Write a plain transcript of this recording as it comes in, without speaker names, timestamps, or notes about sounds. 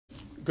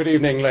Good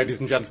evening,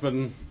 ladies and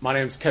gentlemen. My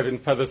name is Kevin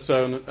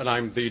Featherstone, and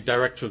I'm the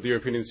Director of the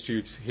European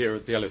Institute here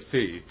at the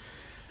LSE.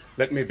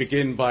 Let me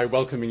begin by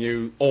welcoming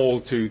you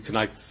all to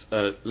tonight's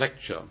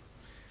lecture.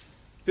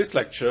 This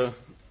lecture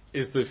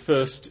is the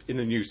first in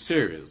a new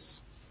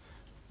series.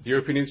 The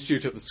European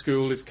Institute at the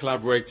school is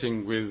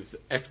collaborating with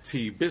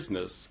FT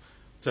Business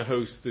to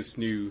host this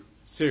new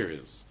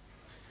series.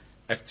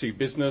 FT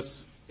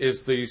Business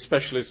is the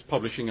specialist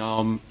publishing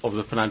arm of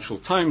the Financial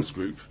Times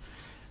Group,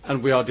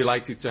 and we are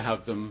delighted to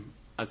have them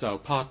as our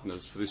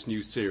partners for this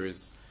new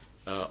series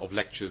of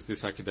lectures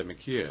this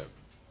academic year.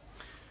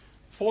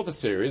 For the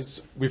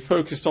series, we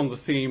focused on the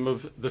theme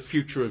of the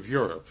future of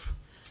Europe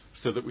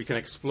so that we can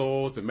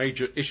explore the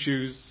major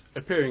issues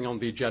appearing on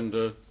the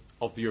agenda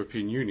of the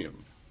European Union.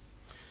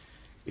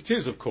 It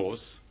is, of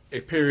course, a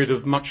period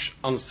of much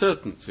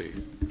uncertainty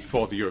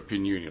for the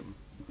European Union.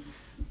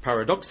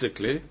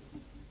 Paradoxically,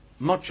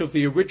 much of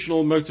the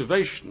original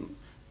motivation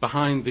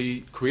behind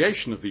the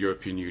creation of the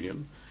European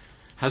Union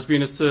has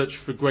been a search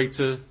for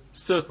greater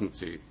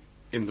certainty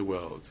in the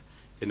world,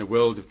 in a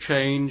world of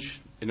change,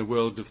 in a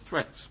world of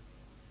threat.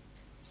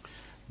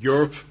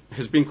 Europe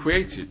has been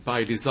created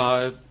by a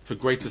desire for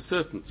greater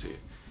certainty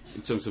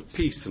in terms of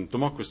peace and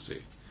democracy,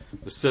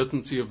 the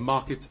certainty of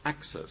market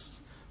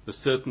access, the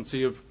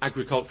certainty of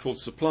agricultural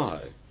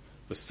supply,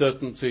 the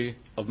certainty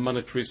of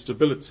monetary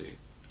stability,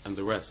 and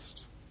the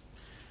rest.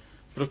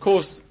 But of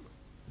course,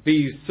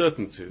 these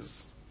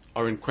certainties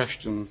are in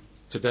question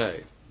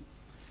today.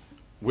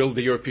 Will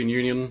the European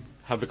Union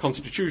have a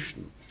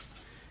constitution?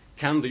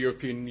 Can the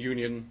European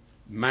Union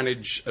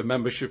manage a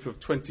membership of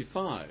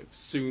 25,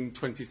 soon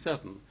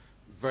 27,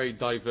 very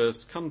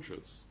diverse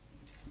countries?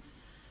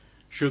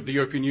 Should the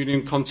European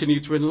Union continue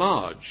to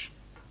enlarge?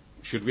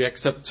 Should we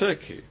accept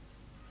Turkey?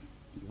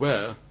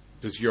 Where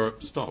does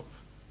Europe stop?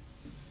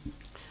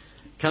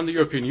 Can the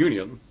European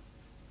Union,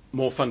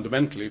 more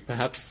fundamentally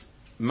perhaps,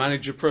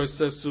 manage a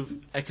process of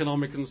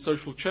economic and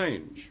social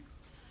change?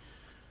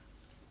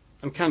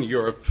 And can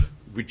Europe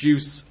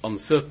reduce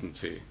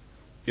uncertainty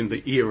in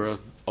the era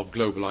of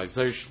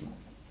globalization?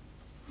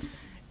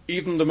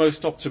 Even the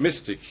most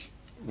optimistic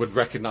would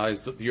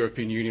recognize that the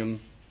European Union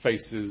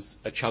faces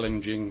a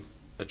challenging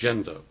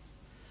agenda.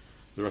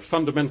 There are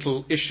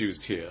fundamental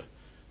issues here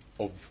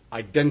of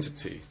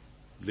identity,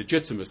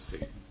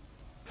 legitimacy,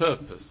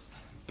 purpose,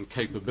 and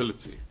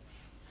capability.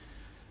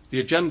 The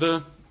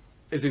agenda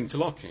is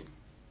interlocking.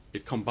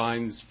 It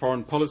combines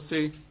foreign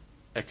policy,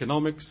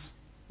 economics,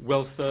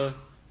 welfare,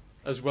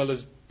 as well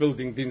as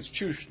building the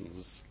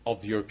institutions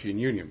of the European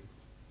Union.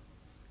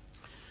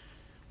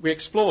 We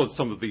explored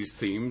some of these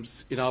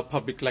themes in our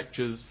public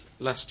lectures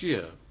last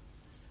year.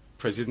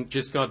 President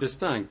Giscard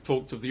d'Estaing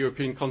talked of the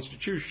European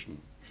Constitution,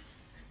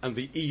 and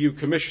the EU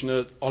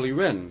Commissioner Olli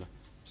Rehn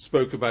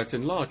spoke about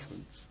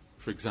enlargement,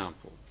 for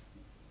example.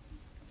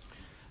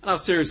 And our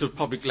series of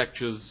public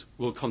lectures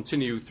will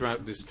continue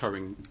throughout this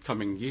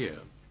coming year.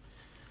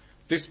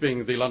 This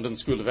being the London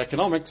School of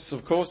Economics,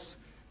 of course,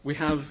 we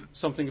have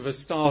something of a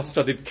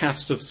star-studded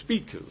cast of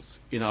speakers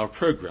in our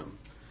programme.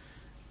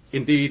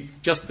 Indeed,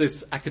 just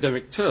this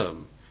academic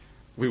term,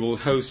 we will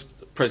host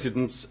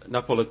President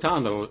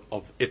Napolitano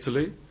of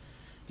Italy,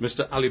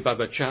 Mr. Ali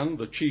Babacan,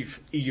 the chief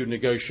EU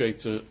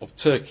negotiator of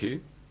Turkey,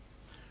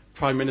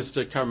 Prime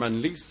Minister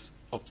Karamanlis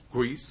of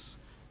Greece,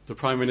 the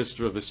Prime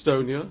Minister of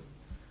Estonia,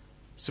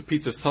 Sir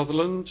Peter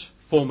Sutherland,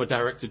 former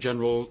Director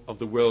General of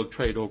the World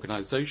Trade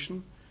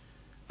Organization,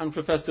 and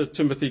Professor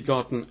Timothy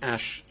Garton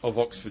Ash of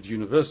Oxford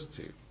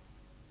University.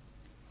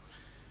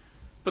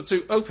 But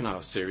to open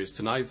our series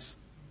tonight,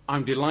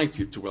 I'm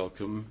delighted to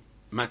welcome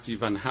Matti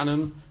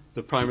Vanhanen,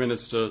 the Prime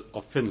Minister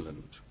of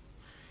Finland.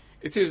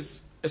 It is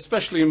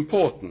especially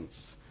important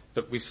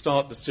that we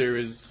start the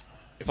series,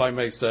 if I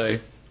may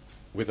say,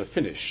 with a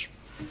finish.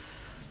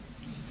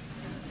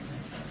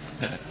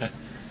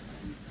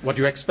 What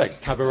do you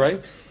expect?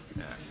 Cabaret?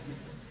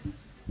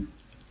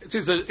 It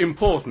is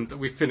important that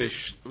we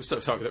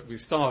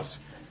start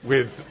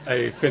with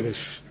a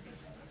finish.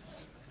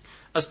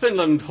 As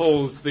Finland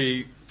holds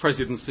the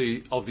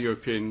presidency of the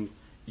European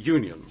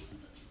Union,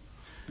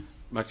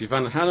 Matti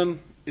Vanhanen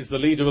is the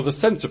leader of the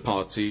Centre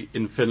Party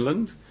in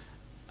Finland,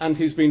 and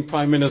he's been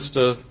Prime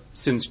Minister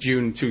since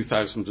June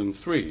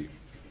 2003.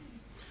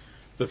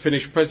 The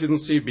Finnish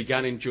presidency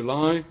began in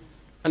July,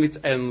 and it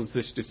ends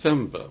this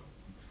December.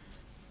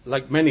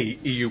 Like many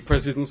EU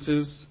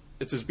presidencies,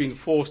 it has been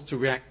forced to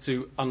react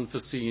to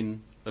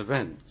unforeseen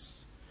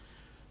events.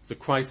 The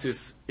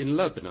crisis in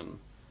Lebanon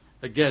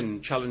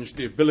again challenged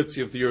the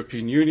ability of the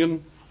European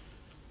Union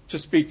to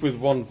speak with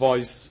one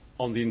voice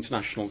on the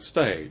international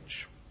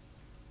stage.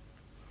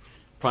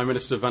 Prime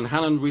Minister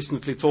Vanhanen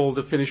recently told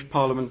the Finnish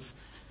Parliament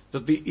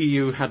that the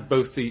EU had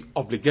both the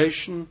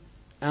obligation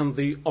and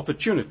the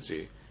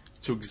opportunity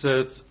to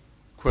exert,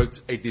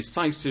 quote, a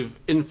decisive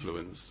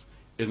influence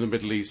in the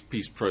Middle East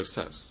peace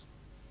process.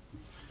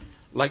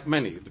 Like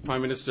many, the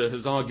Prime Minister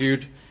has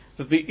argued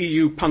that the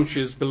EU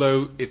punches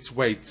below its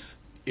weight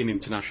in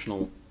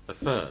international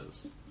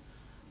affairs.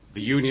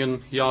 The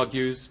Union, he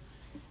argues,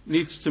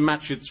 needs to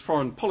match its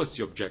foreign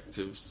policy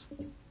objectives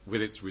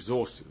with its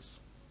resources.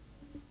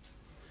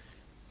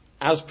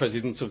 As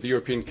President of the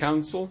European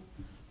Council,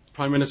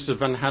 Prime Minister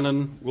Van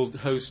Hanen will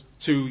host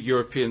 2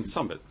 European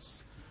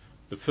summits.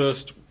 The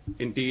first,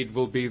 indeed,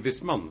 will be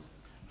this month,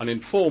 an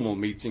informal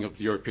meeting of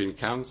the European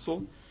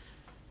Council,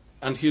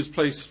 and he has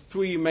placed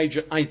 3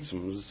 major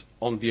items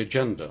on the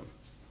agenda: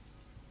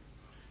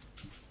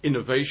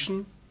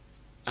 innovation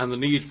and the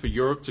need for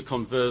Europe to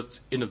convert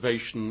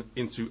innovation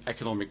into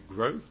economic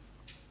growth,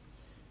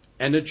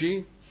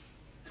 energy,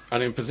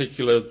 and in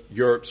particular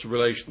Europe's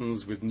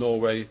relations with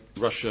Norway,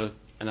 Russia,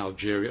 and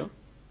Algeria,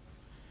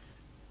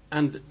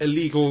 and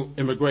illegal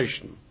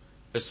immigration,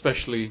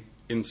 especially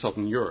in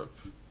southern Europe.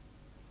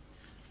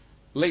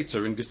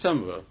 Later in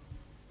December,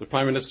 the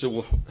Prime Minister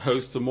will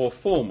host a more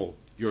formal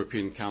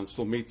European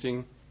Council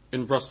meeting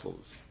in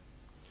Brussels.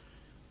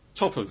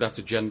 Top of that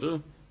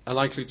agenda are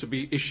likely to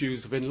be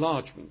issues of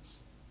enlargement,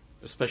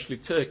 especially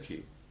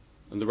Turkey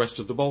and the rest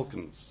of the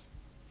Balkans.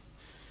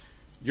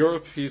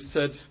 Europe, he has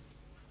said,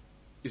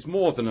 is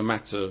more than a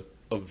matter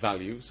of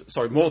values,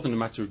 more than a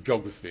matter of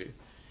geography.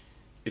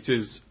 It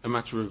is a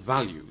matter of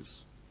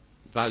values,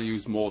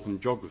 values more than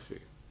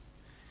geography.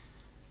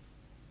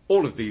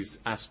 All of these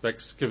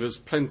aspects give us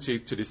plenty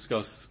to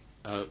discuss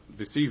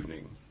this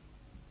evening.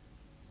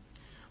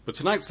 But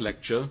tonight's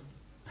lecture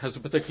has a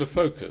particular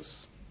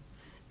focus.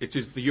 It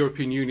is the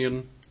European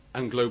Union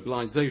and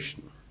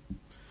globalization.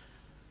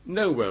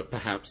 Nowhere,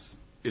 perhaps,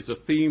 is the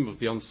theme of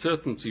the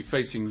uncertainty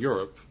facing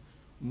Europe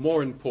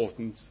more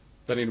important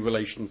than in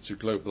relation to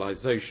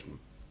globalization.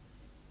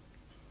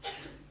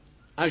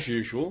 As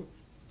usual,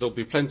 there will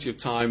be plenty of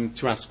time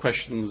to ask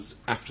questions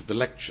after the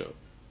lecture.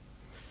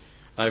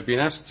 I've been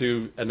asked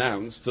to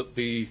announce that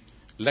the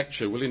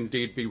lecture will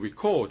indeed be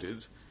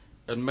recorded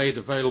and made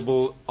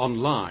available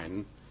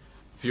online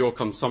for your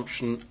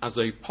consumption as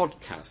a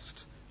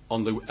podcast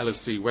on the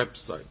LSE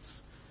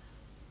website.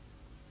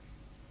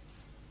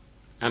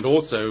 And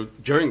also,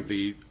 during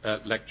the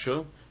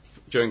lecture,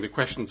 during the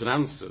questions and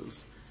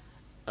answers,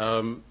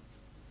 I'm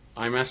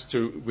asked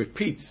to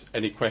repeat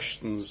any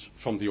questions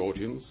from the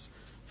audience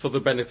for the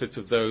benefit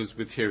of those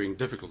with hearing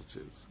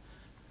difficulties.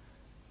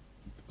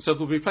 So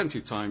there will be plenty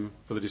of time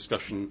for the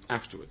discussion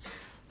afterwards.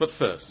 But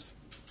first,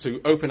 to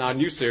open our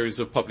new series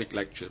of public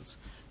lectures,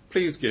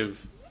 please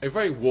give a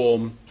very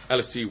warm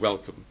LSE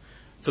welcome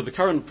to the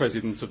current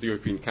President of the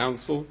European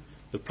Council,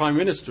 the Prime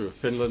Minister of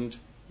Finland,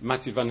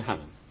 Matti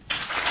Vanhanen.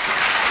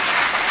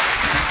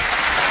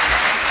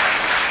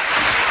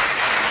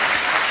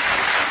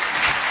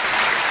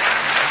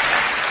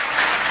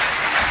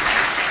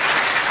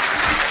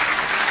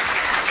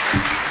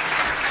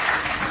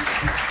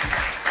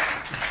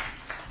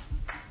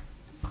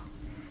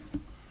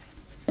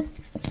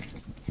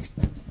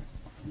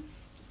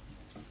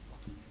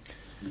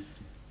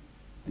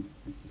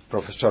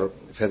 Professor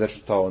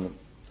Featherstone,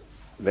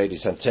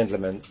 ladies and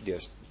gentlemen, dear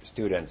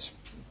students,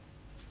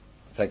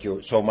 thank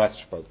you so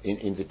much for the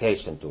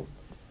invitation to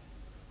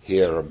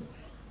here.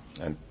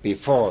 And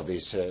before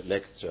this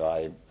lecture,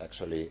 I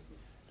actually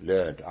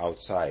learned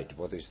outside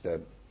what is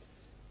the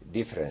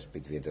difference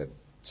between the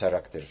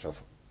characters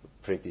of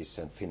British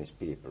and Finnish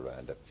people.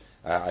 And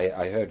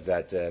I heard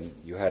that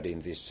you had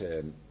in this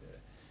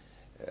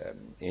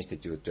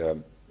institute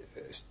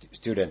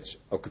students'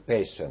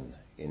 occupation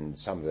in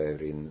somewhere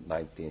in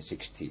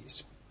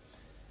 1960s.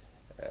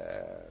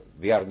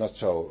 We are not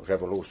so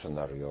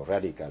revolutionary or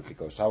radical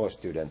because our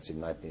students in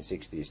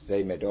 1960s,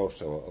 they made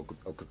also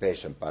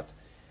occupation, but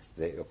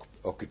they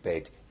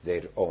occupied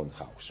their own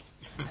house.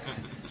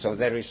 So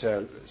there is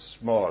a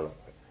small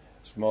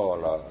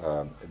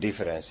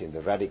difference in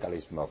the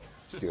radicalism of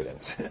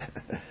students.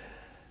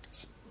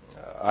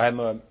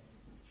 The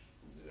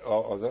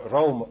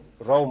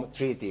Rome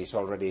Treaty is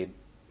already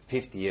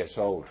 50 years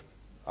old.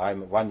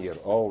 I'm 1 year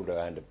older,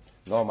 and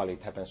normally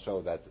it happens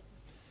so that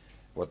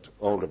what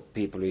older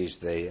people is,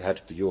 they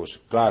had to use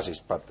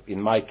glasses, but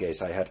in my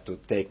case I had to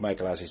take my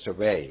glasses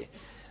away.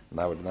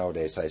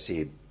 Nowadays I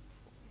see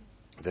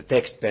the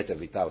text better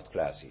without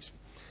glasses.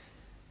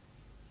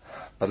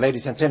 But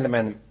ladies and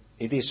gentlemen,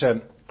 it is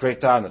a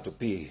great honor to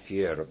be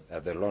here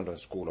at the London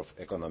School of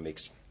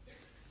Economics.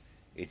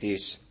 It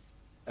is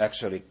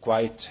actually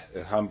quite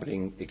a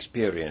humbling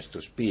experience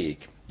to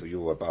speak to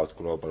you about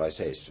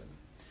globalization.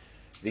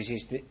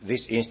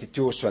 This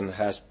institution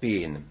has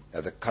been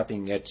at the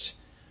cutting edge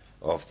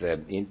of the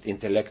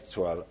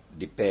intellectual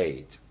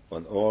debate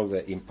on all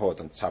the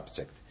important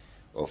subjects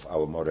of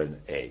our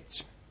modern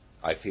age.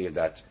 I feel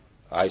that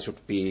I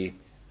should be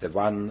the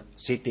one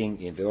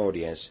sitting in the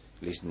audience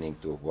listening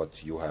to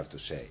what you have to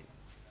say.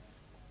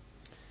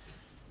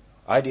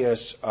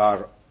 Ideas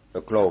are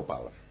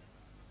global.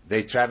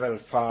 They travel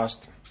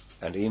fast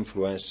and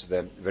influence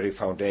the very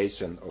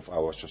foundation of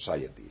our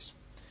societies.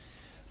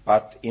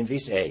 But in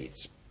this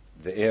age,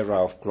 the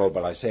era of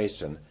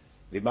globalization,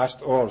 we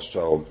must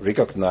also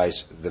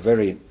recognize the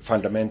very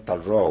fundamental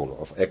role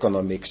of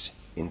economics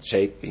in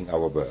shaping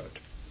our world.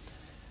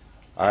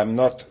 I'm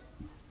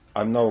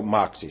no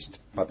Marxist,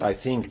 but I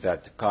think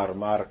that Karl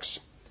Marx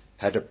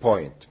had a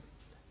point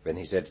when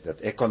he said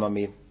that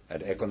economy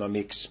and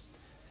economics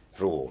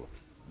rule.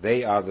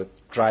 They are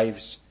that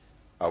drives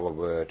our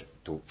world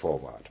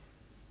forward.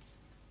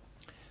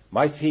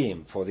 My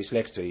theme for this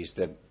lecture is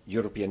the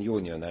European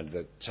Union and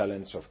the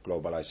challenge of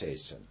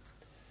globalization.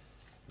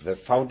 The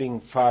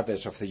founding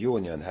fathers of the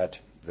Union had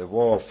the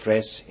war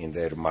fresh in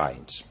their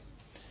minds.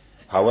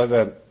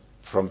 However,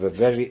 from the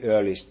very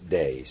earliest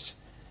days,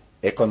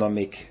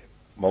 economic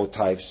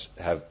motives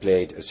have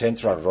played a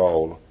central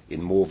role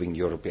in moving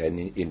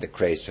European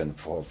integration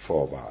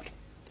forward.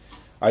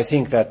 I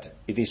think that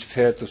it is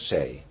fair to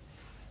say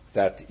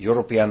that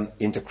European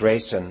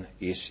integration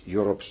is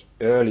Europe's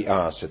early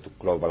answer to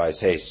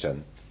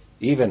globalization,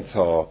 even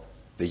though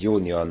the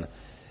Union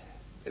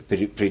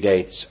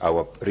predates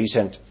our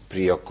recent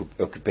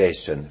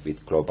preoccupation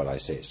with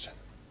globalization.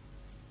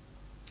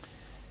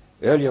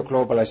 Earlier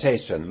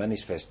globalization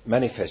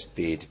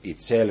manifested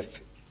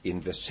itself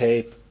in the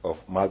shape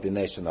of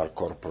multinational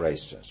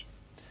corporations.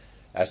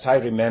 As I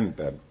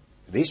remember,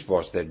 this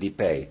was the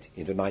debate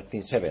in the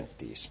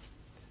 1970s.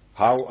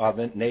 How are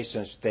the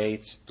nation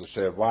states to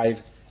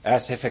survive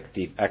as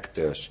effective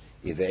actors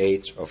in the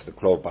age of the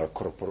global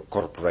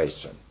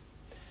corporation?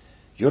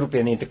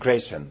 European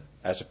integration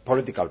as a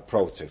political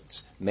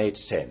project made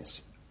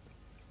sense.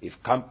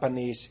 If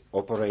companies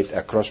operate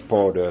across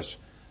borders,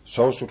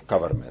 so should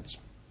governments.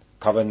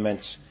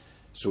 Governments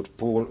should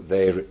pool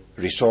their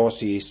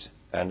resources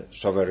and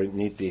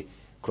sovereignty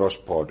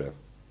cross-border,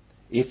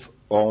 if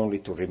only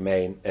to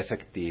remain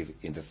effective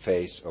in the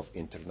face of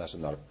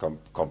international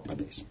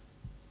companies.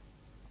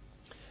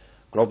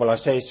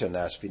 Globalization,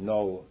 as we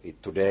know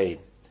it today,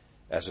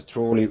 as a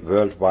truly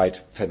worldwide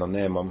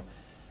phenomenon,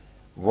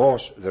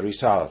 was the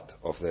result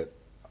of the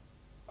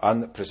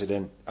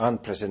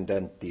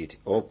unprecedented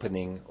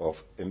opening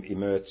of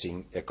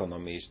emerging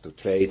economies to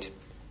trade,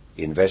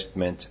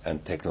 investment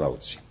and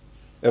technology,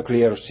 a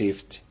clear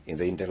shift in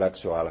the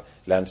intellectual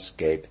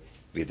landscape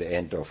with the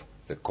end of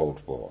the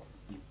Cold War.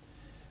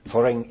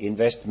 Foreign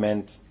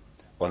investment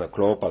on a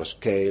global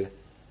scale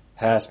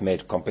has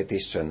made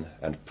competition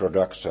and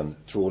production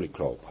truly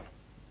global.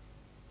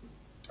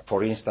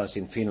 For instance,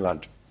 in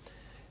Finland,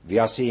 we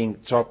are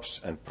seeing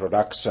jobs and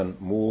production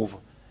move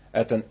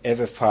at an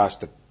ever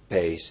faster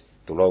pace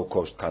to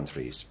low-cost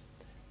countries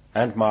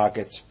and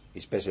markets,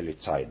 especially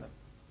China.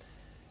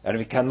 And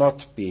we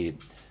cannot be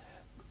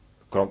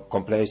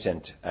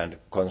complacent and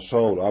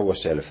console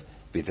ourselves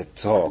with the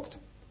thought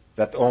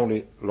that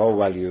only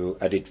low-value,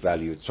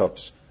 added-value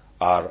jobs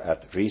are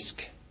at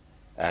risk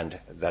and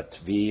that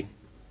we,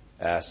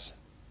 as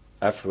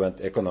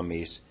affluent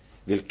economies,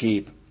 will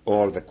keep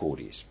all the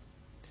goodies.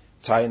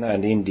 China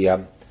and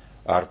India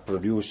are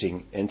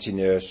producing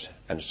engineers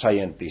and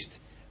scientists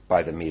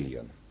by the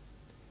million.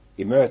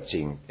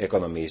 Emerging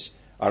economies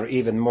are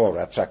even more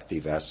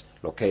attractive as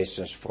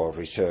locations for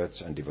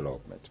research and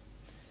development.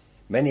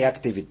 Many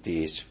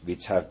activities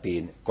which have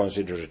been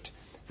considered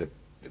the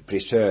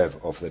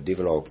preserve of the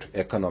developed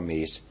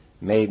economies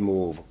may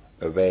move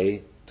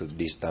away to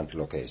distant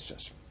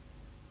locations.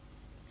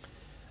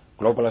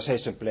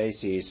 Globalization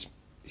places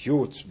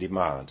huge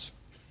demands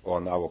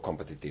on our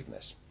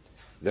competitiveness.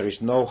 There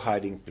is no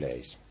hiding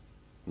place,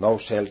 no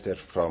shelter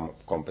from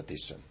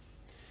competition.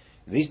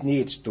 This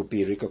needs to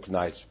be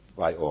recognized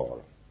by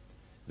all.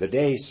 The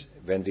days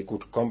when we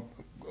could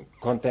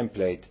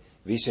contemplate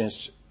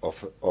visions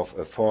of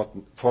a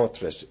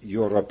fortress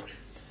Europe,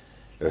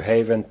 a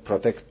haven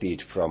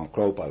protected from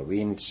global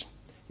winds,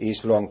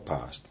 is long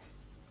past.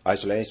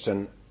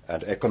 Isolation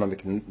and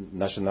economic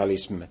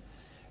nationalism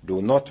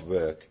do not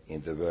work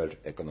in the world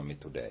economy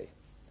today,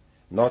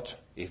 not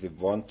if we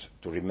want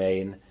to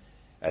remain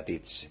at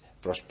its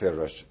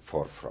prosperous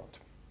forefront.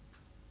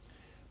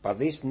 But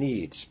this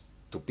needs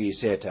to be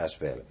said as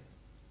well.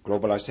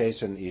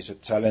 Globalization is a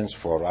challenge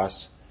for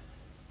us,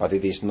 but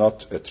it is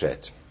not a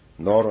threat,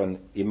 nor an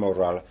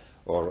immoral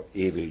or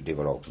evil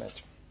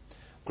development.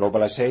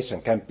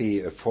 Globalization can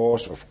be a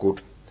force of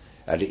good,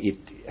 and it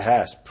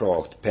has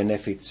brought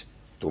benefits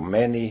to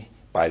many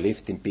by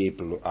lifting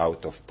people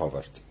out of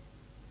poverty.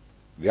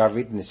 We are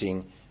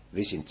witnessing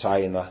this in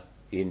China,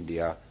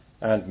 India,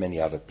 and many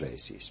other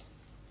places.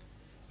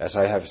 As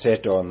I have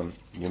said on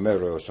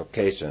numerous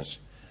occasions,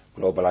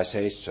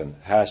 globalization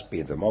has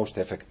been the most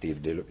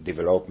effective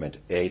development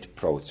aid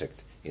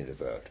project in the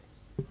world.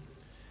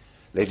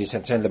 Ladies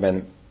and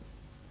gentlemen,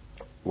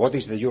 what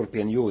is the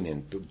European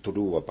Union to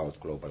do about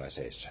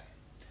globalization?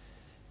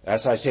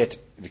 As I said,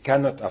 we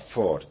cannot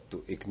afford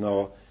to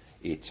ignore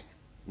it,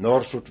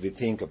 nor should we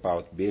think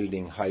about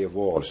building higher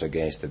walls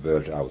against the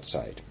world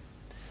outside.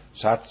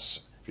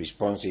 Such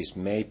responses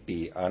may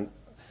be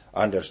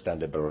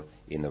understandable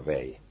in a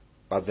way,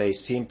 but they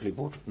simply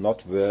would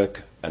not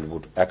work and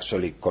would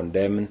actually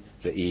condemn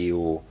the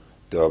EU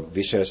to a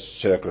vicious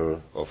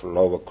circle of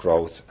lower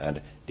growth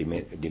and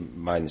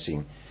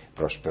diminishing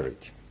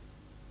prosperity.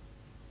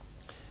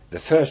 The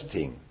first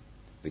thing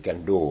we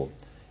can do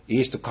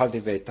is to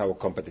cultivate our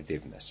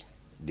competitiveness,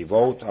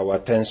 devote our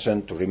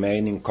attention to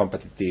remaining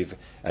competitive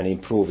and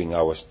improving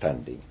our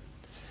standing.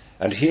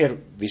 And here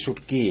we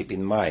should keep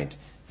in mind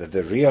that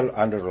the real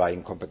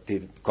underlying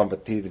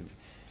competitiveness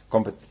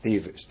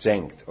competitive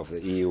strength of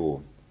the EU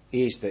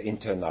is the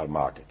internal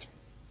market.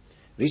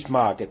 This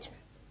market,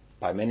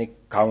 by many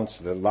counts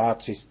the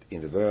largest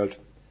in the world,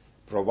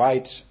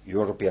 provides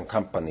European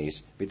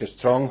companies with a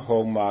strong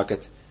home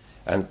market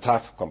and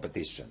tough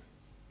competition,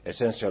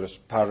 essential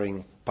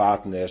sparring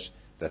partners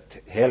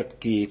that help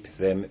keep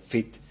them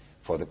fit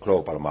for the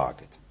global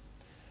market.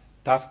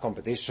 Tough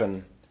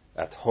competition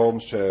at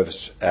home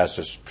serves as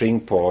a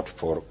springboard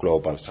for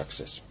global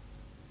success.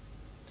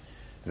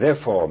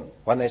 Therefore,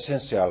 one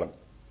essential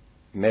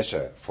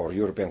measure for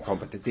European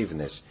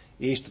competitiveness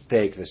is to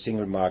take the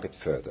single market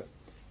further,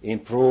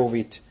 improve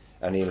it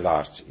and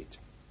enlarge it.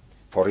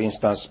 For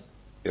instance,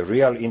 a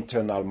real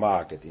internal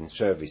market in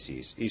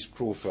services is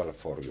crucial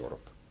for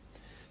Europe.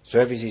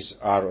 Services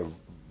are a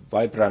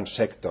vibrant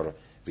sector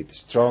with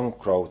strong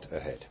growth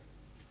ahead.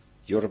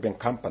 European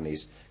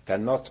companies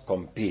cannot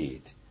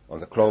compete on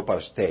the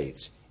global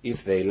stage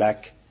if they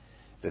lack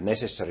the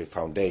necessary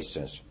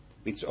foundations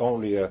which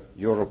only a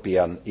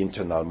European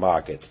internal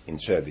market in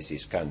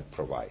services can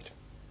provide.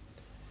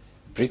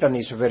 Britain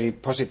is a very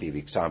positive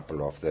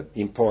example of the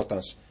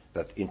importance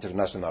that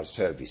international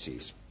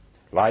services,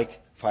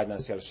 like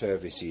financial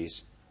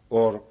services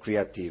or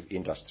creative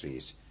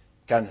industries,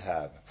 can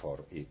have for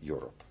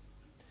Europe.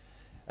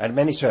 And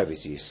many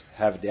services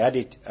have the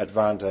added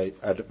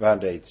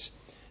advantage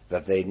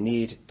that they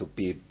need to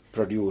be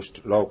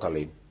produced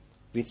locally,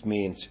 which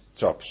means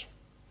jobs.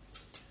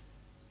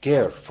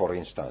 Care, for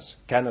instance,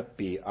 cannot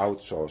be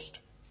outsourced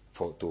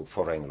to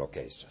foreign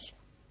locations.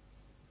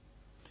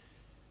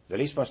 The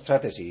Lisbon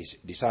strategy is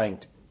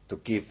designed to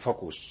give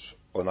focus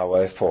on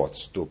our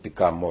efforts to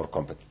become more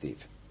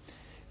competitive.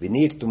 We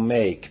need to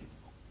make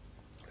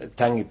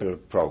tangible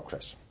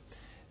progress.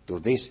 To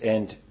this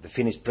end, the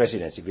Finnish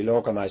presidency will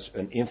organise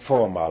an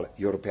informal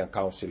European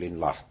Council in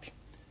Lahti,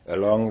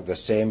 along the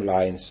same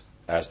lines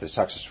as the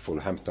successful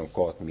Hampton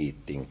Court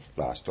meeting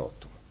last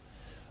autumn.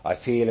 I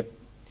feel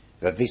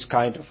that this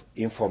kind of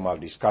informal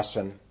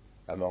discussion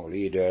among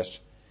leaders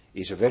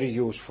is a very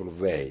useful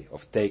way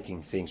of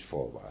taking things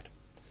forward.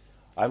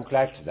 I am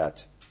glad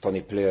that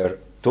Tony Blair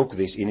took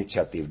this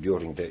initiative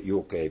during the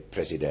UK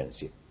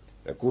presidency,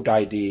 a good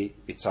idea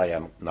which I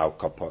am now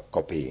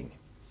copying.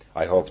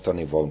 I hope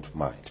Tony won't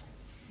mind.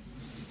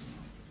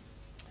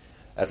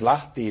 At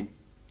Lahti,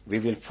 we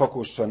will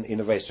focus on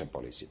innovation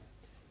policy,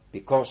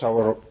 because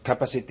our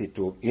capacity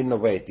to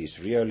innovate is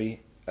really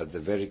at the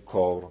very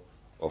core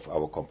of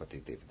our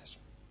competitiveness.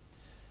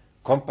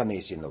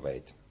 Companies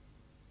innovate,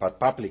 but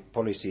public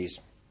policies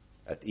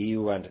at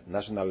EU and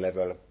national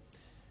level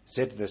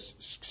set the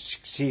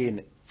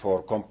scene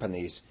for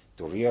companies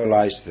to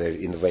realise their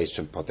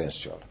innovation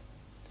potential.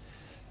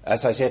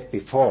 As I said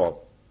before,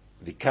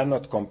 we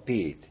cannot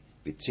compete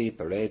with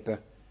cheaper labour,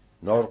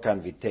 nor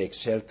can we take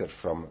shelter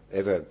from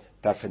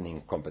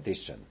ever-toughening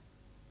competition.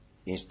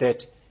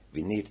 Instead,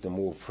 we need to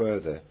move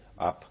further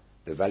up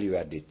the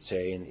value-added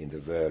chain in the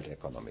world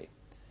economy,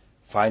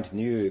 find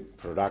new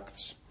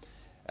products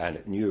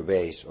and new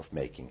ways of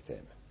making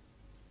them.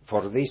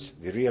 For this,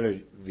 we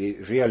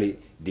really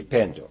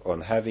depend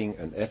on having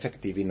an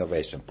effective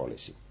innovation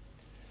policy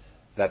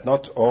that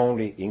not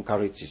only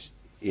encourages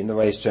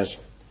innovations,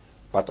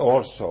 but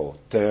also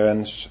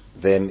turns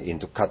them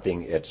into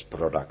cutting-edge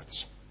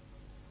products.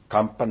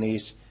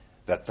 Companies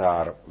that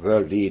are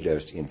world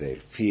leaders in their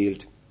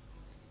field,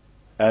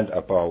 and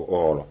above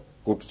all,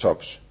 good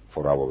jobs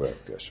for our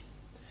workers.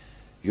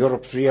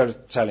 Europe's real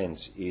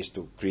challenge is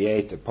to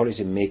create a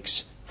policy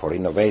mix for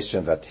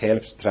innovation that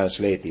helps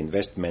translate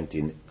investment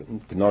in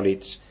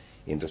knowledge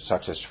into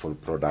successful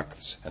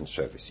products and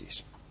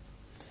services.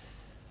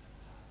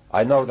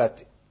 I know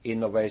that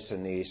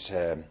innovation is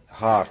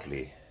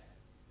hardly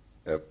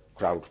a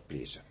crowd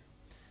pleaser.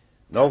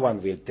 No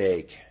one will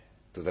take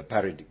to the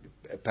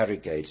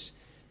barricades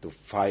to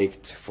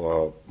fight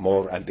for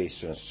more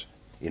ambitious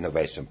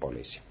innovation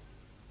policy,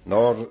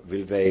 nor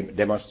will they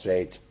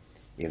demonstrate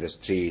in the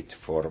street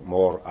for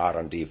more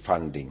R&D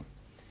funding.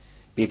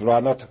 People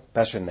are not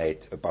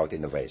passionate about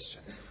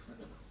innovation,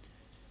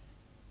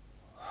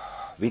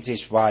 which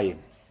is why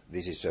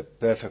this is a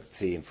perfect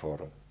theme for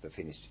the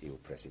Finnish EU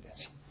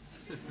presidency.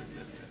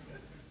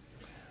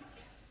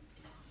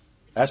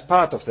 As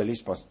part of the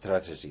Lisbon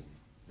strategy,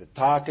 the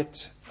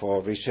target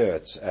for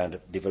research and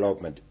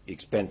development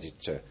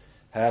expenditure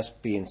has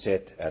been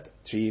set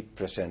at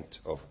 3%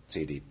 of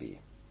GDP.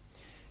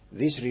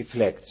 This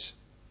reflects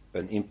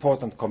an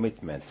important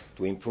commitment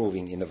to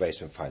improving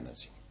innovation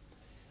financing.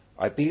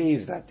 I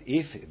believe that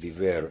if we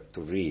were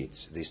to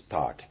reach this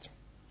target,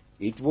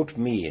 it would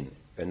mean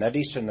an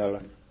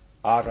additional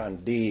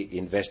R&D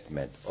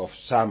investment of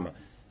some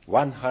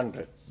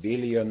 100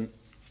 billion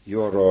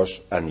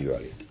euros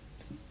annually.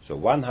 So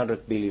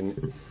 100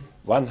 billion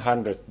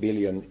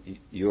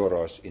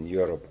euros in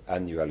Europe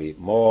annually,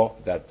 more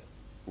than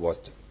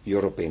what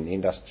European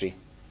industry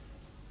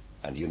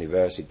and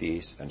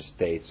universities and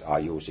states are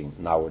using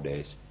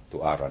nowadays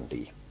to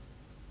R&D.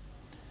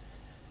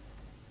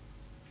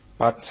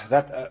 But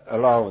that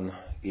alone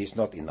is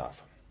not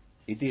enough.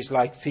 It is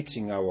like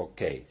fixing our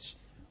cage.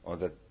 on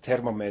the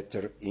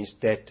thermometer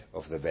instead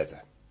of the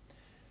weather.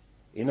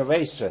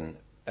 Innovation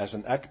as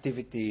an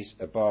activity is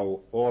above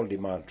all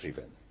demand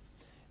driven.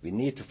 We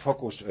need to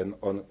focus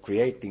on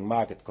creating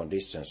market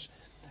conditions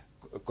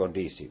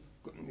conducive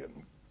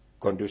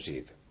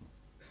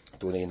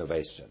to the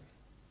innovation.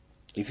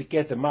 If we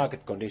get the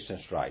market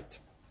conditions right,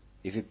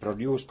 if we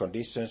produce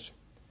conditions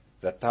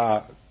that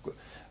are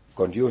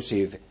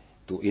conducive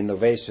to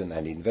innovation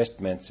and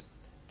investments,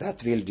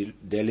 that will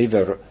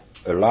deliver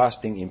a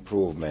lasting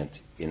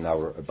improvement in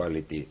our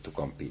ability to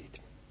compete.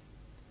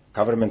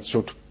 Governments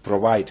should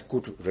provide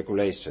good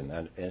regulation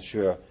and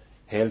ensure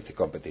healthy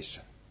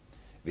competition.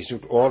 We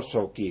should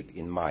also keep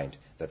in mind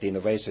that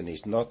innovation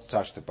is not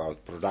just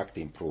about product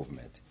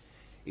improvement.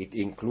 It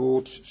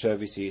includes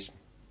services,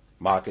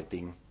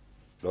 marketing,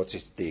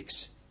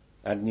 logistics,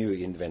 and new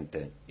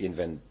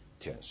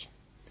inventions.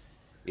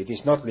 It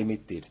is not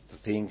limited to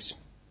things.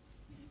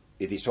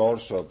 It is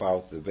also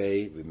about the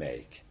way we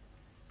make,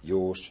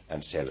 use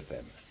and sell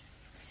them.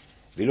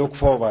 We look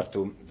forward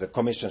to the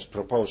Commission's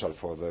proposal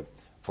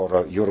for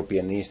a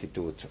European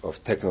Institute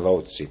of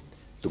Technology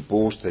to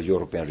boost the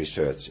European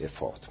research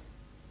effort.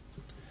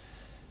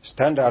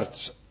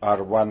 Standards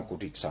are one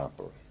good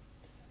example.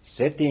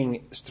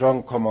 Setting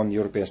strong common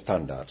European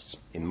standards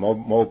in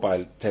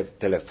mobile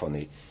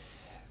telephony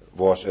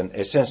was an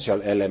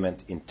essential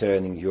element in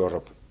turning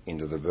Europe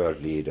into the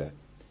world leader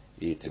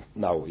it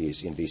now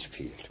is in this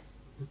field.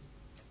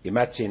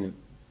 Imagine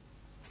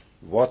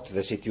what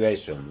the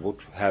situation would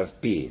have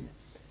been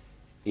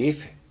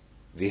if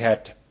we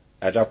had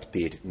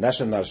adopted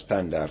national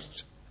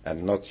standards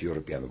and not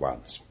European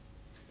ones.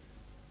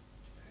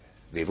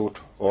 We would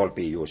all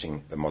be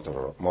using a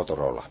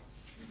Motorola.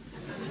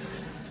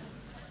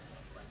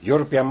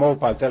 European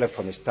mobile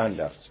telephony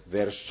standards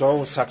were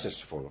so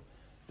successful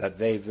that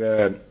they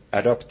were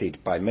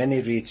adopted by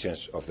many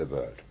regions of the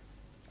world.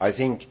 I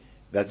think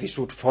that we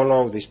should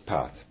follow this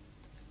path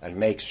and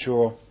make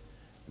sure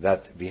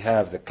that we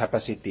have the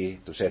capacity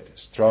to set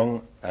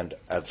strong and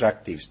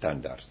attractive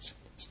standards,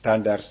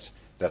 standards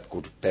that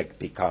could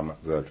become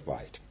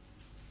worldwide.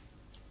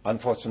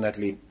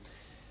 Unfortunately,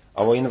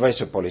 our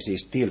innovation policy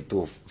is still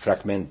too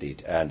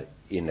fragmented and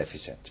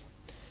inefficient.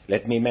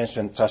 Let me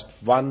mention just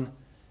one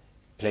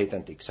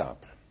blatant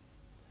example.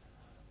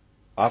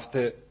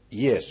 After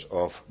years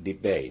of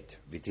debate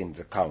within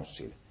the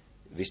Council,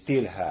 we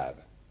still have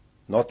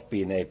not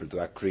been able to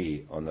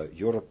agree on a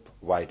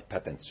Europe-wide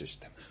patent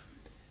system.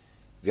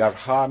 We are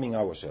harming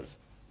ourselves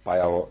by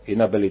our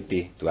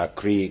inability to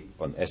agree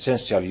on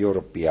essential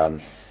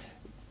European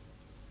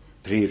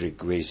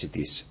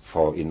prerequisites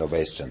for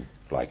innovation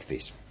like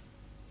this.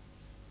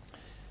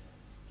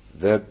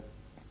 The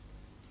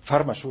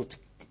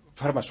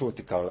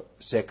pharmaceutical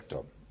sector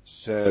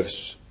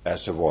serves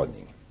as a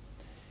warning.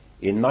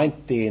 In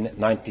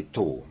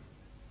 1992,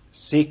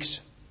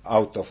 6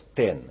 out of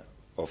 10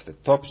 of the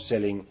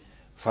top-selling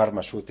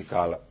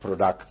pharmaceutical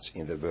products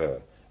in the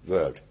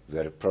world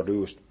were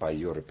produced by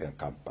European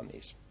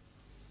companies.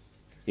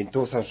 In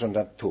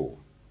 2002,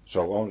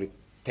 so only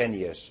 10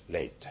 years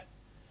later,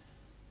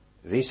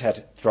 this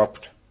had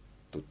dropped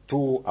to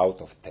 2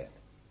 out of 10.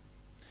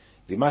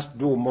 We must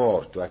do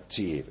more to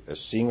achieve a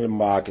single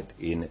market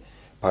in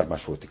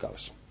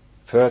pharmaceuticals.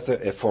 Further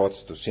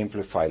efforts to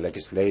simplify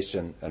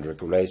legislation and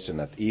regulation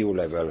at EU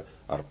level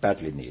are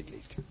badly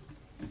needed.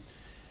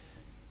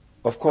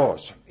 Of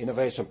course,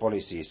 innovation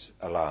policies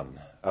alone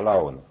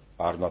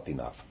are not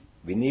enough.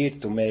 We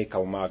need to make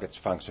our markets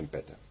function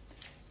better,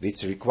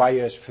 which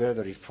requires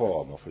further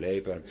reform of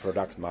labour and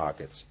product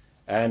markets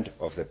and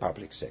of the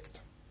public sector.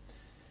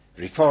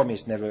 Reform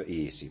is never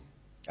easy,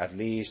 at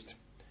least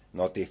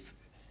not if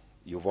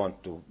you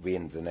want to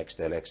win the next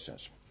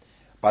elections.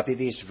 But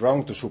it is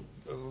wrong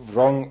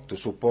to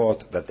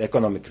support that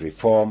economic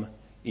reform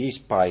is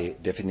by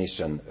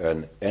definition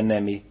an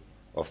enemy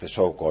of the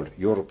so-called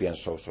European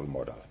social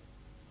model,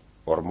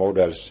 or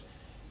models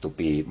to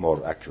be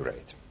more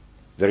accurate.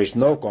 There is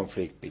no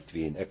conflict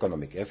between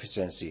economic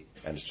efficiency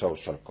and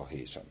social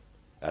cohesion,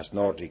 as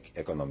Nordic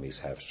economies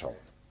have shown.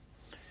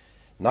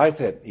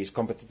 Neither is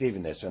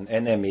competitiveness an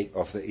enemy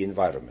of the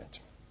environment.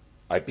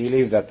 I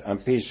believe that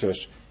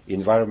ambitious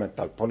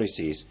environmental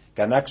policies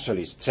can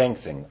actually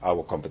strengthen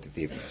our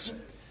competitiveness.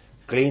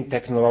 Clean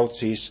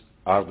technologies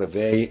are the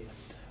way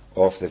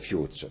of the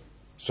future.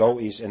 So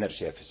is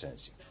energy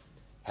efficiency.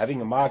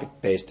 Having a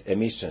market-based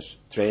emissions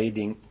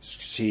trading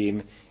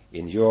scheme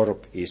in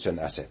Europe is an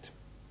asset.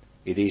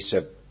 It is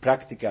a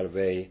practical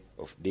way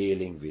of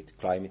dealing with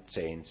climate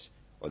change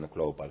on a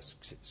global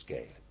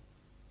scale.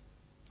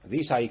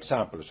 These are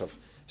examples of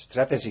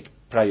strategic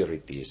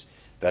priorities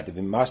that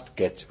we must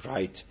get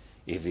right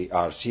if we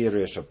are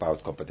serious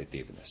about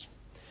competitiveness.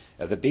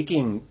 At the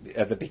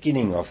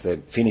beginning of the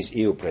Finnish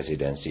EU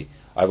presidency,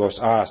 I was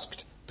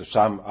asked to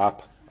sum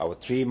up our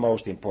 3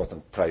 most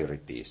important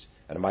priorities,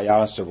 and my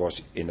answer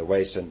was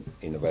innovation,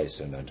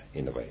 innovation and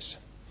innovation.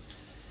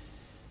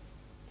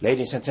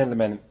 Ladies and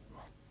gentlemen,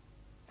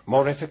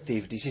 more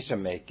effective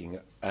decision-making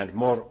and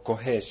more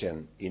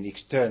cohesion in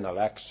external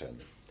action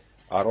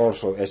are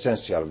also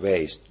essential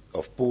ways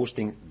of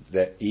boosting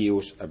the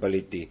EU's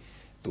ability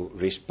to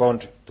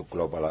respond to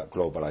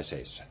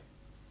globalization.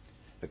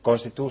 The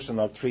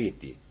Constitutional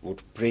Treaty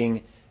would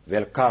bring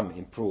welcome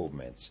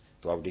improvements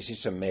to our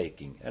decision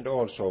making and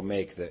also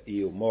make the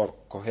EU more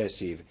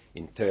cohesive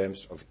in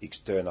terms of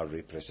external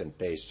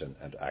representation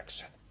and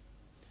action.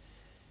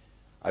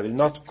 I will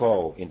not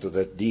go into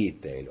the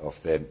detail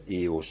of the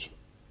EU's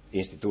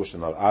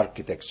institutional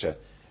architecture,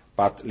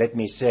 but let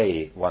me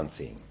say one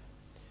thing.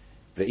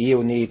 The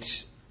EU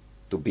needs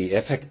to be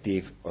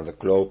effective on the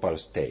global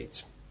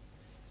stage,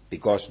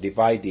 because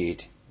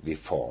divided we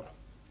fall.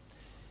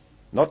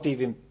 Not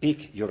even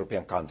big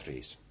European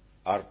countries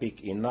are big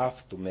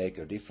enough to make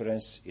a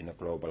difference in a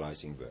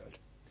globalizing world.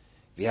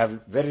 We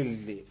have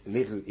very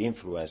little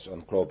influence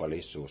on global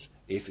issues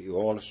if we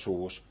all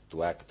choose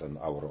to act on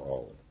our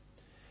own.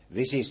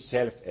 This is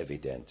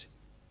self-evident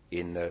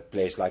in a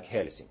place like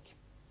Helsinki,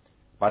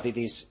 but it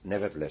is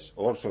nevertheless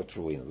also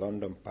true in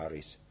London,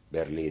 Paris,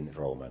 Berlin,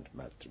 Rome and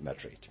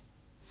Madrid.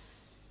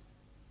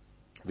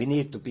 We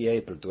need to be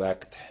able to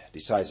act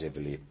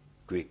decisively,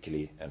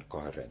 quickly and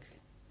coherently.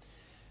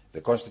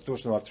 The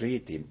Constitutional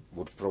Treaty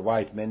would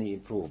provide many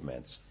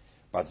improvements,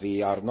 but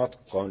we are not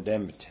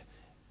condemned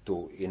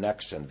to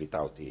inaction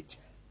without it.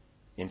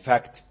 In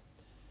fact,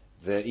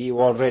 the EU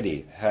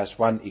already has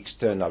one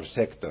external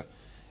sector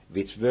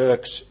which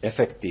works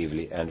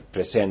effectively and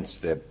presents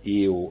the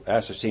EU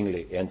as a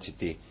single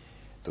entity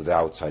to the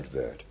outside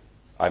world.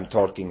 I am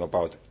talking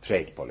about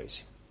trade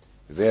policy,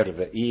 where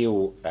the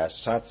EU as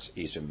such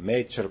is a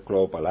major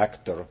global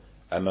actor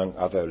among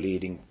other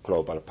leading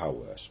global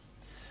powers.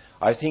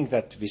 I think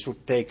that we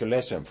should take a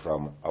lesson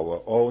from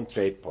our own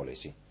trade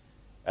policy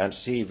and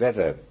see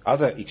whether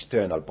other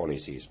external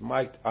policies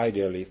might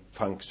ideally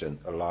function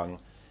along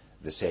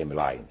the same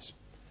lines,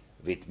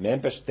 with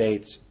member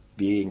states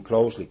being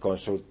closely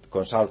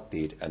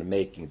consulted and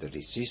making the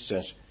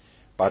decisions,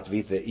 but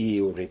with the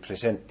EU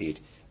represented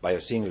by a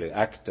single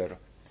actor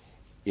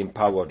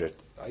empowered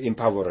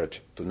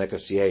to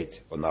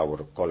negotiate on our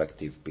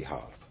collective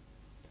behalf.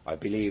 I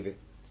believe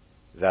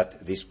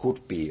that this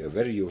could be a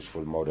very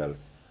useful model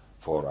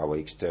for our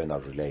external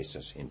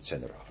relations in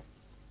general.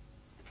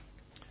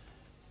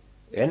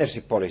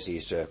 Energy policy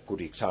is a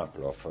good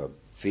example of a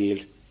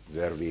field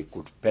where we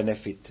could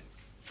benefit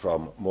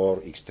from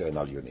more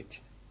external unity.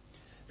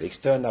 The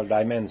external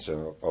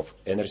dimension of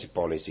energy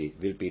policy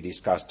will be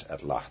discussed at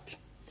Lahti.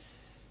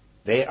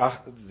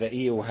 The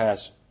EU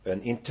has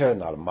an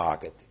internal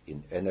market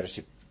in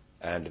energy,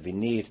 and we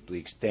need to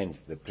extend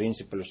the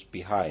principles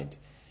behind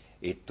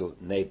it to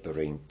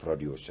neighbouring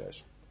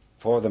producers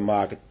for the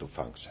market to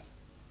function.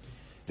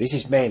 This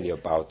is mainly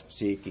about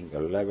seeking a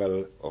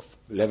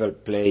level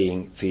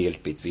playing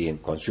field between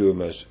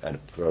consumers and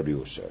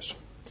producers,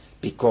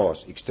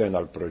 because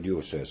external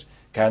producers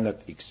cannot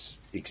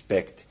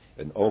expect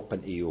an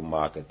open EU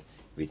market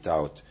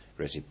without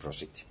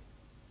reciprocity.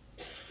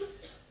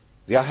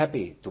 We are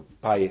happy to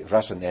buy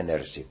Russian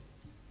energy,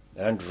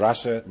 and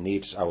Russia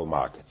needs our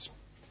markets.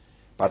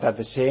 But at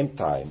the same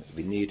time,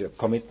 we need a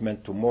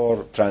commitment to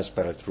more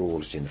transparent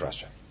rules in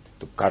Russia,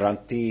 to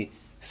guarantee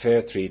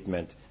fair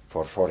treatment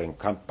for foreign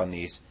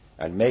companies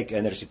and make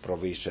energy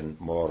provision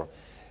more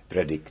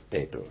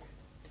predictable.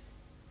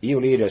 EU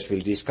leaders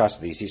will discuss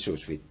these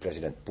issues with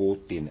President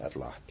Putin at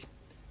Lahti.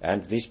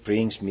 And this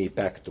brings me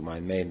back to my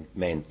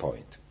main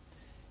point.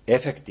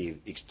 Effective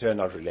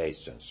external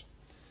relations.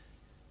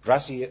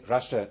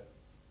 Russia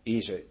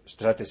is a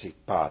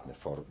strategic partner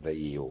for the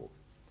EU.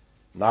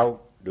 Now,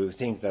 do you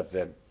think that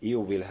the EU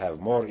will have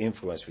more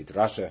influence with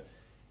Russia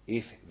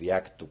if we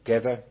act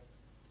together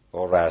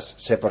or as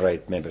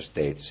separate member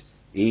states,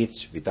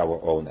 each with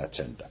our own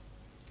agenda?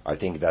 I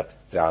think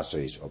that the answer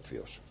is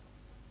obvious.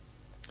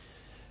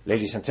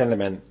 Ladies and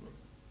gentlemen,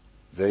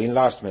 the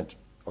enlargement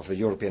of the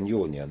European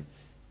Union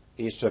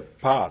is a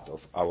part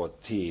of our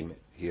theme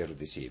here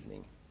this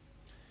evening.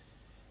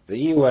 The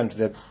EU and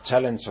the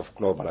challenge of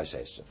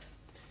globalization.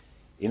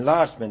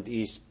 Enlargement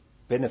is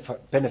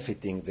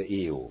benefiting the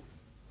EU,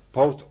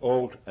 both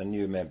old and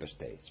new member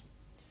states.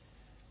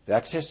 The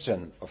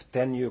accession of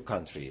 10 new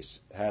countries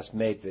has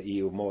made the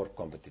EU more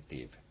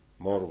competitive,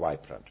 more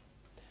vibrant.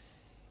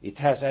 It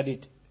has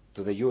added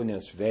to the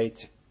Union's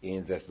weight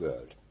in the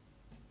world.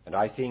 And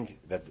I think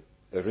that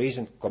a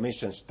recent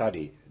Commission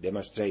study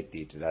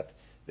demonstrated that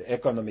the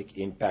economic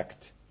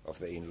impact of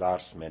the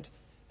enlargement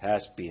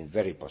has been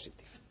very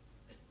positive.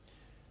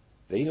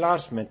 The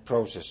enlargement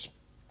process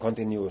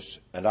continues,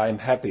 and I am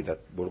happy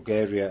that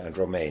Bulgaria and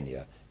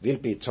Romania will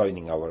be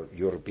joining our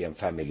European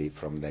family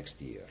from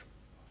next year.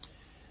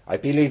 I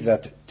believe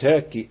that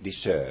Turkey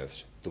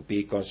deserves to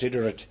be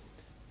considered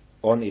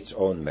on its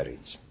own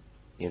merits,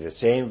 in the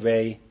same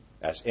way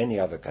as any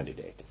other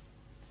candidate.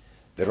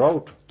 The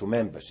road to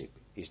membership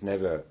is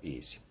never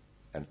easy,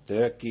 and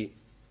Turkey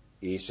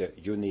is a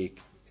unique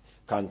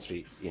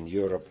country in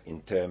Europe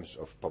in terms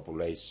of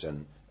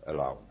population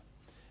alone.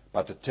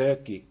 But a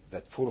Turkey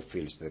that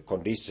fulfills the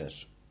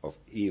conditions of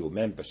EU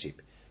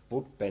membership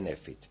would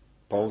benefit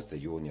both the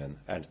Union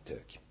and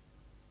Turkey.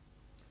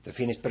 The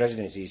Finnish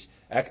presidency is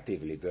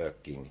actively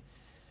working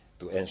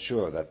to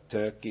ensure that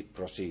Turkey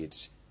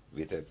proceeds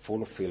with the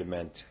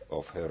fulfilment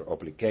of her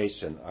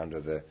obligation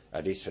under the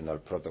additional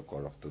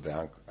protocol to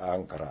the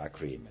Ankara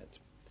Agreement.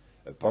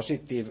 A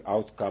positive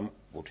outcome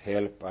would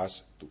help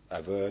us to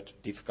avert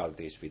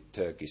difficulties with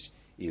Turkey's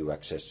EU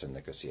accession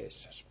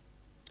negotiations.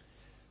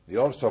 We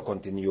also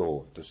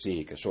continue to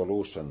seek a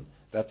solution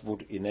that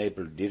would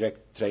enable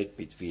direct trade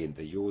between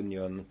the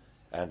Union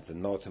and the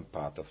northern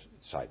part of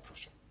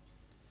Cyprus.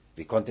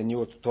 We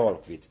continue to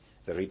talk with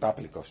the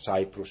Republic of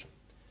Cyprus,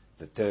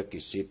 the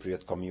Turkish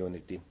Cypriot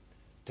community,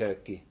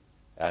 Turkey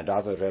and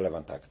other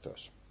relevant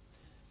actors.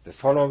 The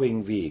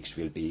following weeks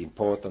will be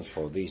important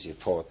for these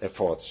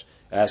efforts,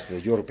 as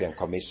the European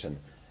Commission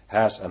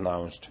has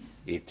announced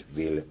it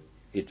will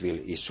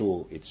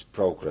issue its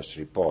progress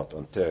report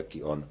on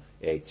Turkey on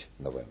 8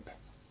 November.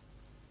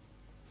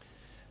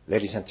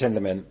 Ladies and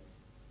gentlemen,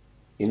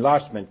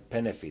 enlargement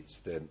benefits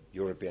the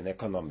European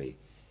economy,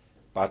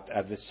 but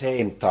at the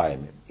same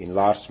time,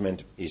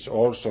 enlargement is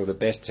also the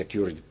best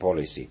security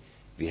policy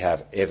we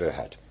have ever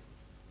had.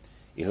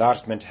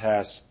 Enlargement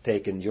has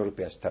taken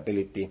European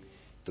stability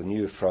to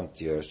new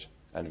frontiers,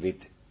 and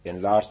with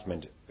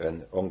enlargement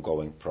an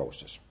ongoing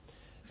process.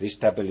 This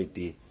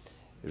stability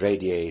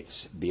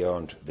radiates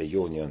beyond the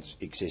Union's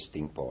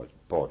existing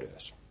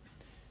borders.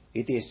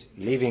 It is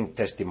living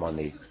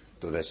testimony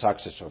to the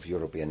success of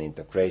European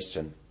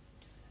integration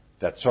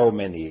that so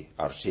many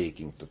are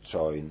seeking to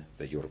join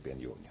the European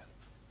Union.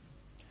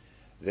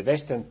 The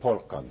Western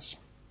Balkans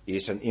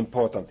is an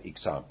important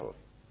example.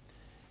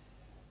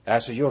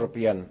 As a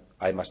European,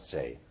 I must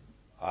say,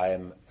 I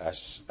am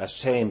as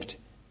ashamed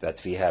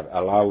that we have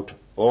allowed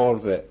all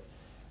the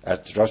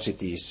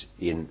atrocities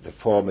in the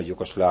former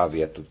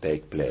Yugoslavia to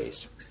take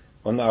place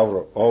on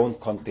our own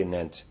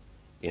continent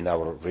in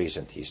our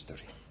recent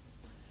history.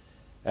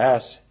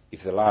 As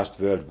if the last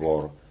World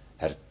War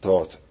had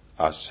taught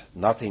us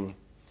nothing,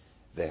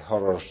 the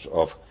horrors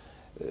of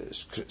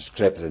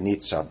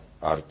Srebrenica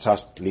are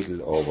just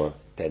little over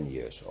 10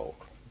 years old.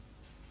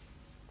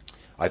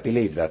 I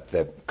believe that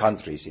the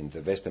countries in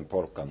the Western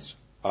Balkans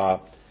are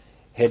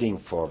heading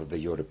for the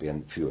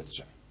European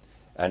future,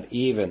 and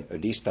even a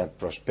distant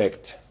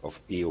prospect of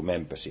EU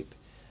membership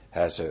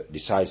has a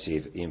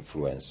decisive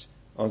influence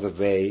on the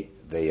way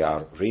they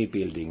are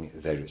rebuilding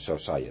their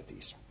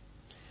societies.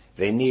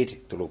 They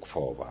need to look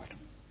forward.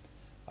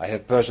 I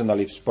have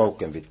personally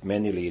spoken with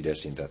many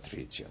leaders in that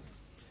region.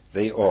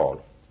 They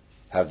all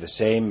have the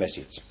same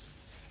message.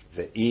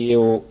 The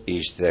EU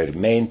is their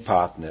main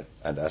partner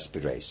and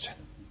aspiration.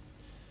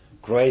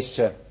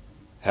 Croatia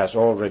has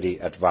already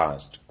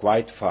advanced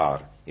quite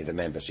far in the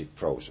membership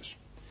process,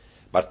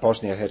 but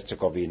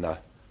Bosnia-Herzegovina,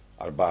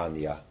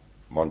 Albania,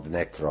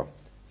 Montenegro,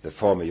 the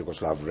former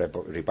Yugoslav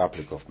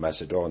Republic of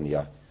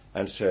Macedonia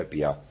and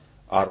Serbia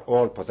are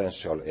all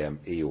potential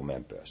EU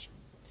members.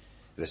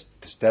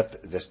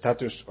 The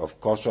status of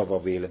Kosovo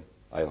will,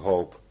 I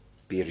hope,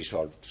 be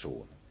resolved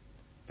soon.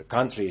 The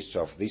countries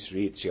of this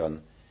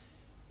region,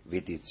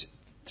 with its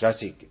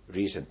tragic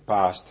recent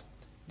past,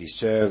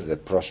 deserve the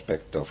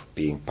prospect of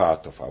being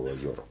part of our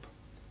Europe.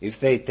 If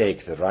they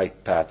take the right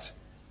path,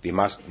 we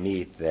must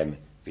meet them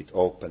with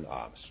open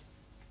arms.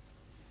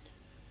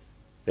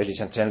 Ladies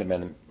and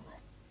gentlemen,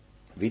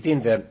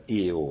 within the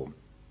EU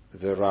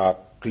there are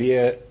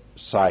clear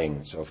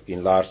signs of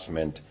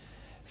enlargement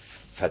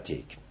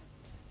fatigue.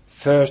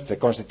 First, the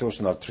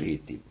Constitutional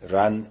Treaty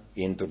ran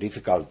into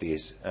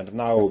difficulties, and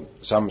now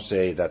some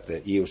say that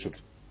the EU should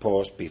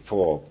pause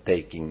before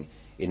taking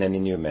in any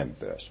new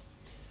members.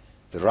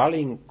 The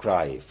rallying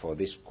cry for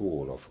this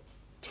school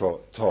of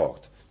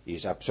thought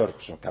is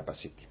absorption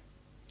capacity.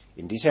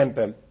 In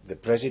December, the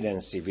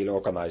Presidency will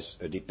organise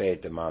a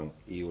debate among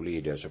EU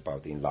leaders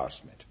about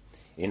enlargement,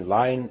 in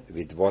line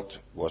with what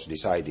was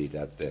decided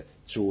at the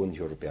June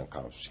European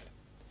Council.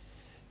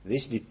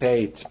 This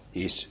debate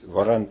is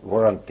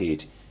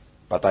warranted,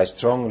 but I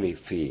strongly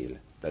feel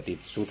that it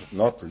should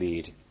not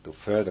lead to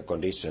further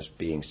conditions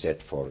being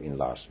set for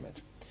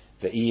enlargement.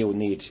 The EU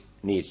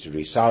needs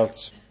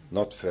results,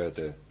 not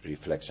further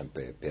reflection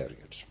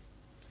periods.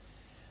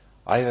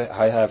 I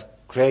have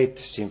great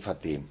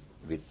sympathy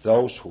with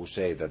those who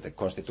say that the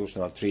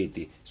Constitutional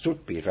Treaty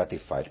should be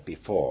ratified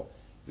before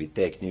we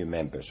take new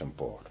members on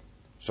board.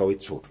 So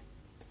it should.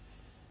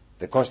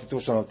 The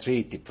Constitutional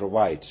Treaty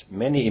provides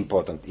many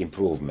important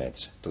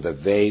improvements to the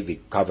way we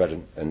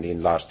govern an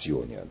enlarged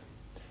Union.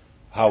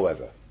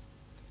 However,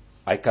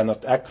 I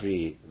cannot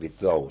agree with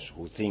those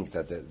who think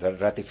that the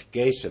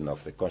ratification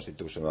of the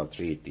Constitutional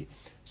Treaty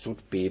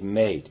should be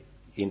made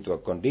into a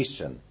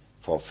condition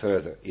for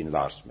further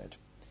enlargement.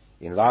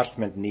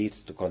 Enlargement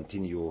needs to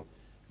continue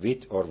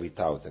with or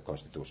without the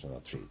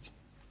Constitutional Treaty.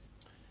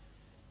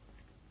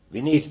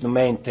 We need to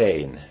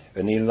maintain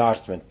an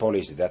enlargement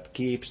policy that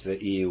keeps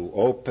the EU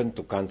open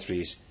to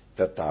countries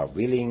that are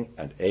willing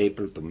and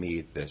able to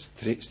meet the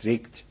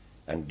strict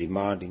and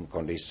demanding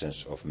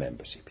conditions of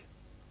membership.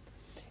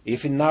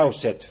 If we now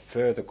set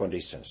further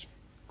conditions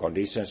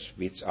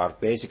which are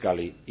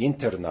basically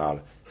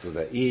internal to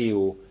the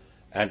EU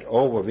and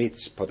over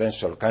which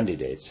potential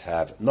candidates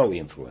have no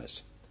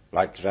influence,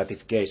 like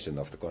ratification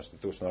of the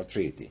Constitutional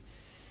Treaty,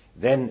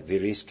 then we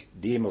risk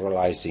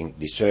demoralising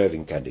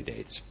deserving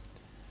candidates,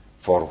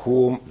 for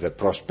whom the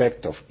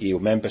prospect of EU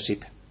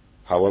membership,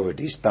 however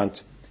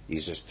distant,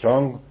 is a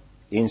strong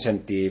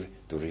incentive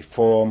to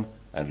reform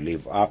and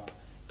live up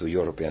to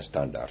European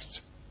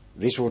standards.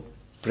 This would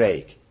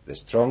break the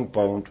strong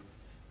bond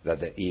that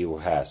the EU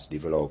has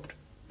developed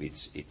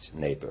with its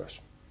neighbours.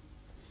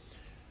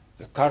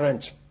 The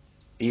current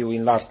EU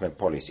enlargement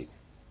policy,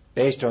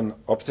 based on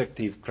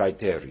objective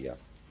criteria,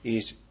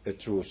 is a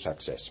true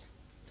success.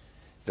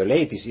 The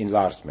latest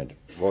enlargement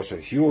was a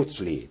huge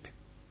leap,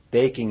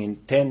 taking in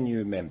 10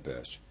 new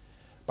members,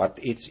 but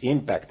its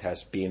impact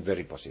has been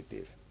very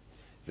positive.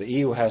 The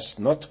EU has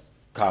not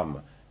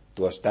come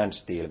to a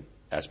standstill,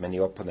 as many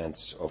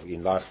opponents of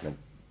enlargement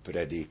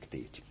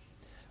predicted.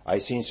 I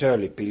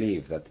sincerely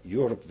believe that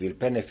Europe will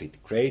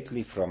benefit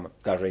greatly from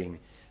carrying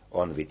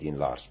on with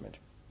enlargement.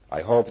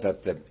 I hope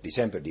that the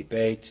December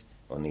debate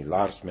on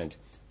enlargement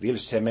will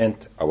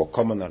cement our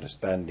common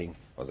understanding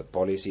of the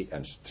policy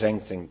and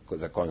strengthen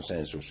the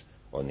consensus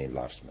on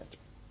enlargement.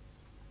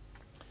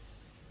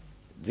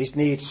 This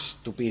needs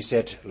to be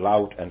said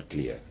loud and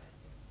clear.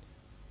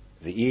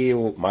 The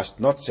EU must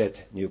not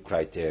set new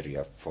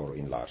criteria for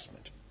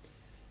enlargement.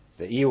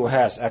 The EU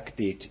has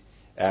acted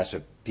as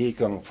a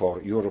beacon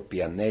for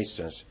European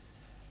nations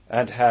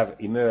and have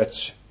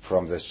emerged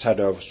from the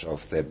shadows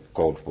of the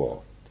Cold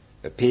War,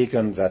 a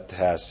beacon that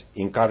has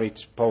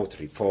encouraged both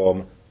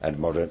reform and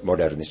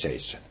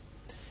modernisation.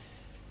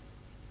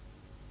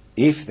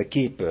 If the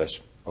keepers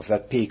of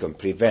that beacon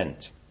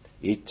prevent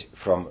it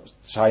from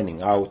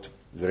shining out,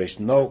 there is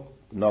no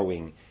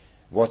knowing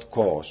what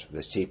course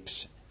the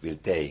ships will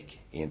take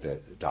in the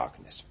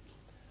darkness.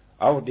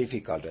 Our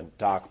difficult and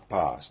dark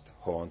past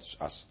haunts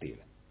us still.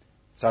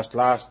 Just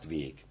last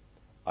week,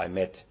 I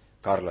met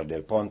Carla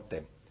Del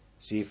Ponte,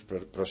 Chief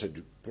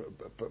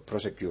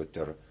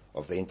Prosecutor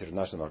of the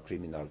International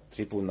Criminal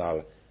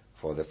Tribunal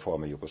for the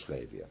former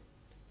Yugoslavia.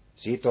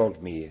 She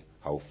told me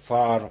how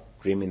far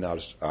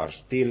criminals are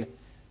still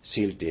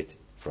shielded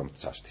from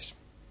justice.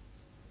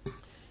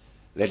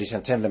 Ladies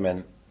and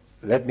gentlemen,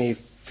 let me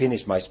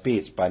finish my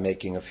speech by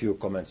making a few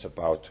comments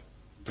about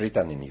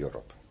Britain in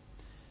Europe.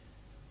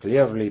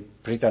 Clearly,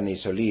 Britain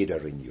is a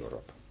leader in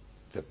Europe.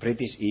 The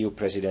British EU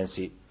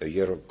presidency a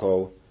year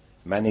ago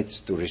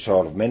managed to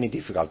resolve many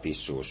difficult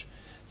issues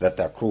that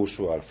are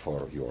crucial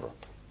for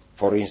Europe.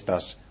 For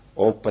instance,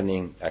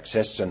 opening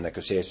accession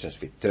negotiations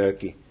with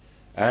Turkey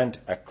and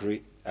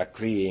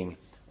agreeing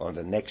on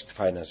the next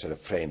financial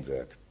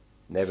framework,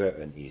 never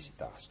an easy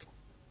task.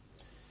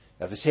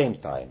 At the same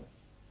time,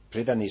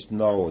 Britain is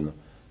known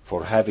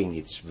for having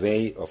its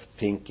way of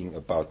thinking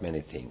about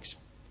many things,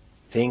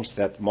 things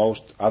that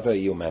most other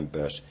EU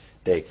members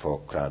take for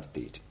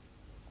granted,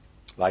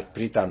 like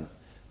Britain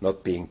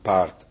not being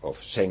part of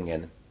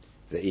Schengen,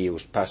 the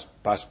EU's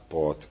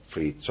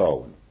passport-free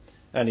zone,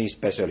 and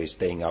especially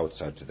staying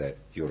outside the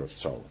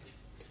Eurozone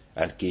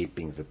and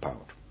keeping the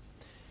pound.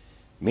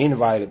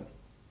 Meanwhile,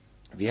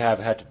 we have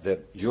had the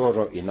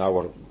euro in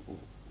our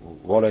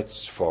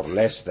wallets for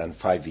less than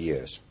 5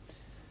 years,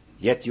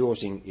 yet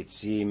using it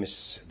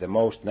seems the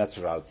most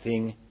natural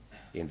thing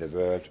in the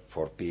world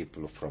for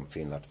people from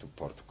Finland to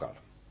Portugal.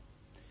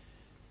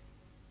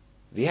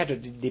 We had a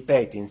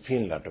debate in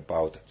Finland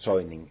about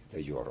joining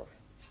the euro.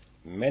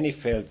 Many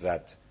felt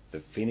that the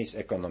Finnish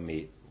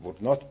economy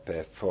would not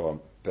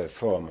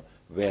perform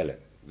well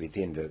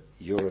within the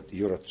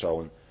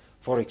Eurozone,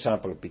 for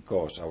example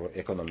because our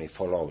economy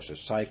follows a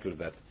cycle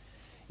that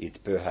is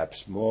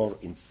perhaps more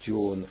in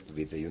tune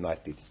with the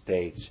United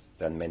States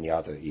than many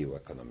other EU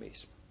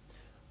economies.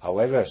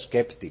 However,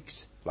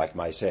 sceptics like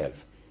myself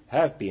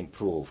have been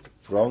proved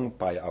wrong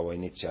by our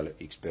initial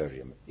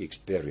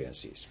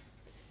experiences.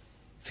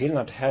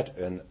 Finland had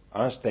an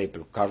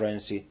unstable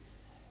currency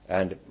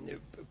and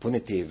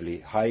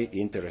punitively high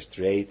interest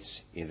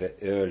rates in the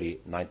early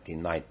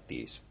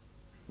 1990s,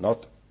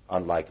 not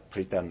unlike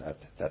Britain at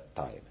that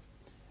time.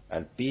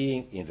 And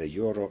being in the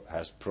euro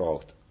has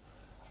brought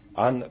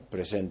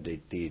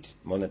unprecedented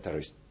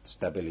monetary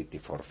stability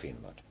for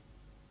Finland.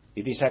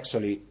 It is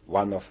actually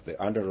one of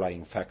the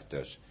underlying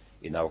factors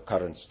in our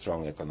current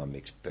strong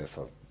economic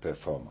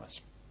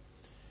performance.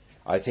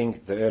 I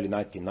think the early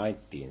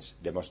 1990s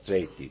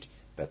demonstrated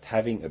that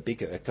having a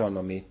bigger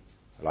economy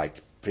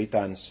like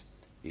Britain's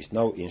is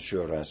no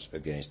insurance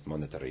against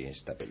monetary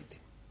instability.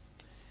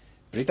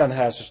 Britain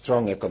has a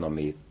strong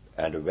economy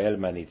and a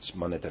well-managed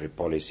monetary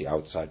policy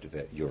outside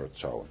the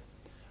Eurozone.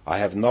 I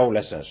have no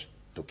lessons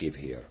to give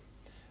here.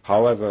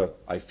 However,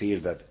 I feel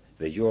that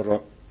the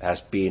euro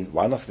has been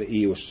one of the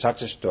EU's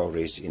success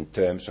stories in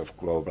terms of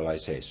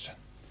globalisation.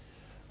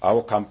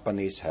 Our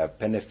companies have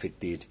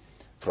benefited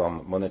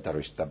from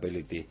monetary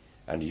stability,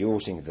 and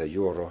using the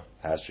euro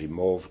has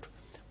removed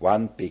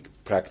one big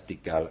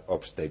practical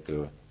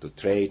obstacle to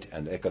trade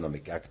and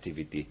economic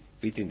activity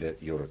within the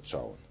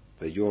Eurozone.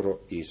 The euro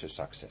is a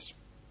success.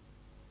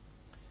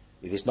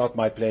 It is not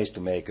my place to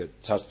make a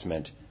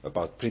judgment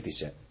about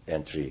British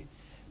entry,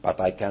 but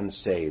I can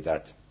say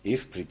that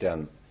if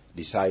Britain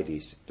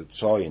decides to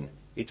join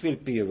it will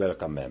be a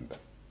welcome member.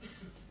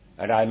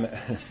 And I'm,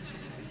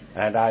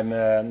 and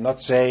I'm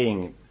not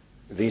saying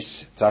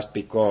this just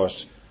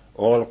because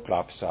all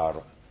clubs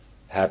are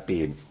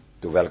happy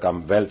to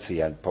welcome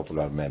wealthy and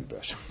popular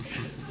members.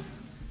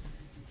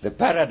 The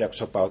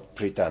paradox about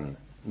Britain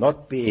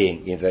not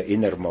being in the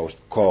innermost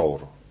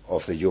core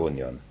of the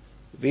Union,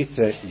 which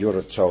the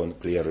Eurozone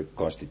clearly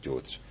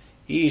constitutes,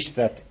 is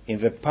that in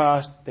the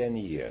past 10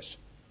 years,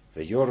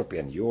 the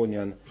European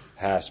Union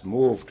has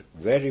moved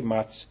very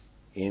much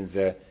in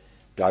the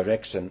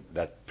direction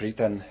that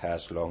Britain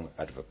has long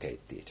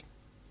advocated.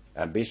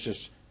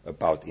 Ambitious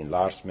about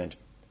enlargement,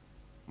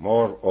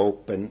 more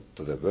open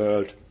to the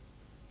world,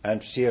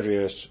 and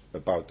serious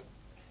about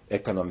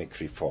economic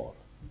reform.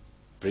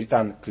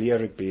 Britain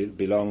clearly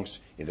belongs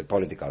in the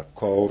political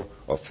core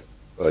of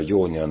a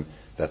union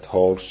that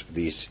holds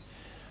these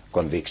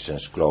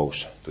convictions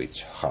close to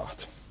its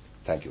heart.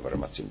 Thank you very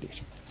much indeed.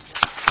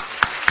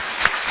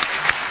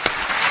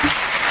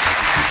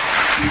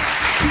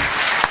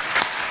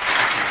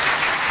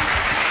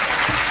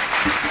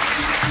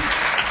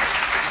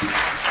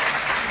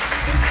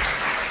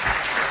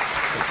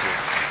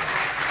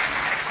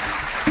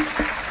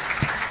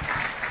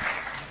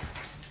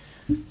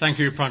 Thank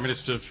you, Prime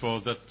Minister, for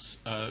that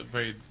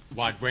very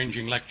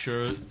wide-ranging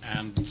lecture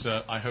and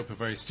I hope a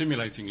very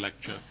stimulating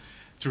lecture.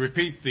 To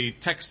repeat, the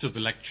text of the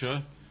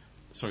lecture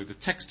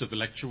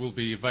will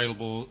be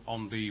available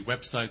on the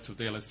website of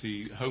the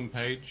LSE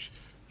homepage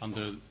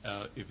under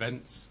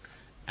events,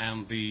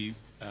 and the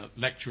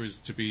lecture is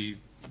to be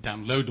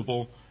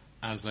downloadable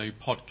as a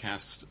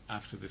podcast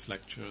after this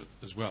lecture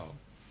as well.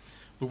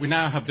 But we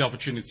now have the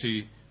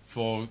opportunity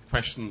for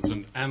questions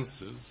and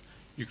answers.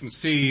 You can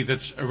see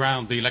that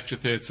around the lecture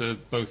theatre,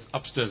 both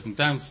upstairs and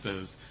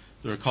downstairs,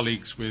 there are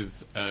colleagues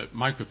with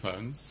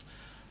microphones.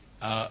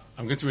 I'm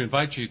going to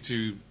invite you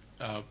to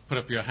put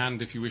up your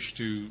hand if you wish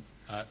to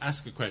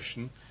ask a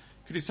question.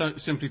 Could you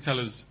simply tell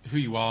us who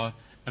you are?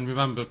 And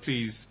remember,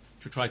 please,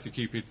 to try to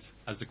keep it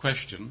as a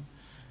question.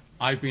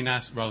 I've been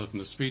asked, rather than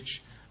a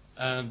speech,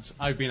 and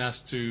I've been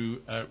asked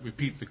to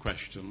repeat the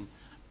question,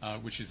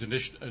 which is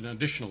an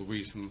additional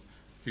reason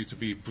for you to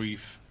be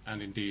brief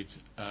and indeed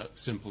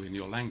simple in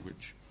your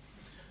language.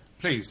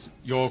 Please,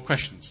 your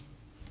questions.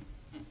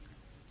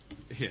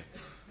 Here.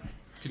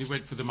 Can you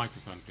wait for the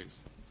microphone,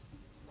 please?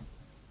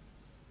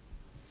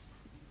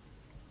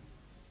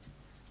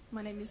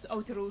 My name is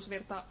Outi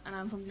Roosvirta, and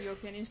I'm from the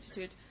European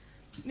Institute.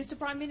 Mr.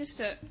 Prime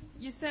Minister,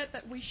 you said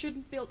that we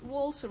shouldn't build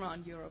walls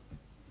around Europe.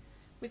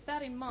 With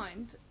that in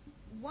mind,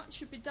 what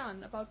should be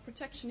done about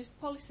protectionist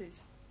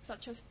policies,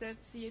 such as the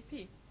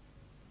CAP?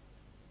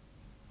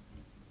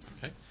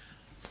 Okay.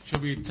 Shall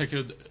we take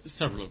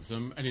several of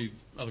them? Any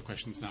other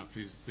questions now,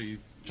 please? The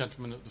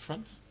gentleman at the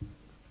front.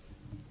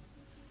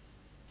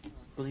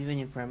 Good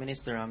evening, Prime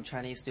Minister. I'm a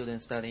Chinese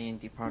student studying in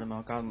Department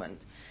of Government.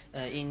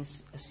 In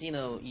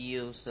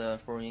Sino-EU's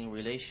foreign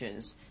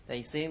relations,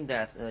 they seem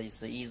that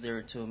it's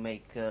easier to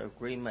make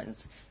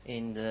agreements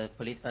in the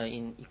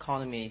in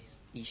economy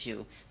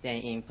issue than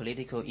in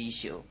political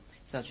issue,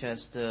 such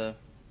as the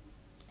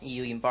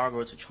EU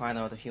embargo to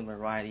China or the human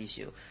rights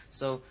issue.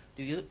 So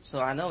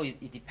I know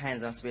it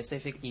depends on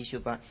specific issue,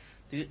 but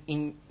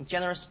in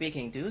general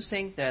speaking, do you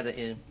think that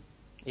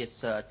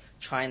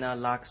China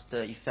lacks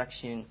the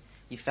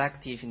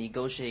effective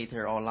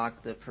negotiator or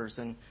lack the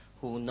person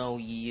who know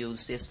EU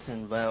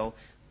system well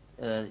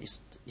is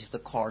the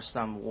cause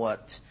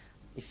somewhat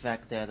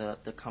affect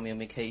the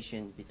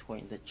communication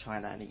between the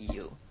China and the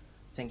EU?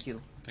 Thank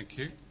you. Thank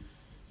you.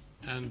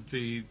 And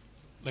the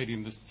lady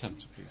in the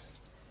center, please.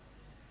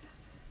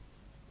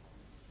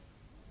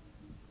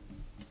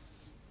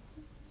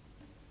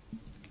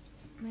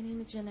 My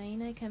name is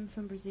Janaína. I come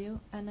from Brazil,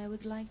 and I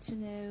would like to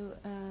know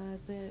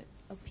the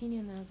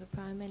opinion of the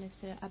Prime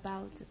Minister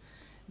about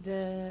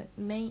the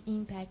main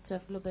impacts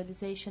of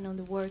globalization on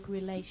the work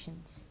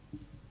relations.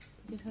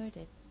 You heard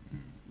it?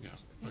 Yeah,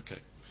 okay.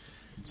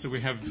 So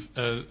we have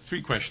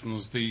three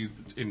questions. The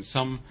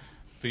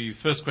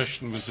first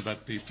question was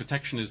about the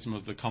protectionism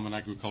of the common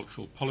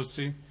agricultural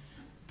policy.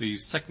 The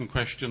second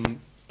question,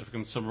 if I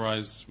can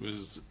summarize,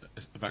 was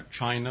about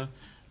China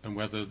and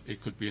whether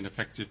it could be an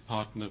effective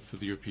partner for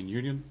the European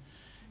Union.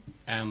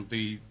 And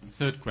the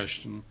third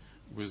question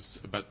was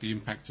about the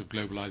impact of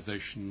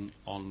globalization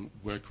on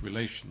work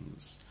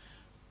relations.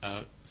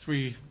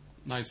 Three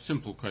nice,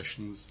 simple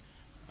questions,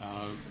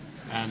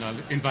 and I'll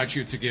invite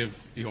you to give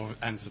your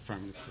answer,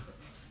 Prime Minister.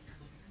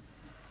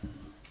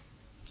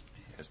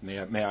 Yes,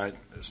 may I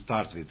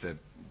start with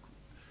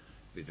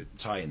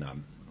China?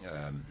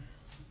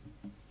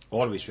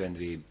 Always when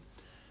we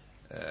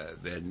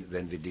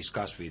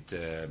discuss with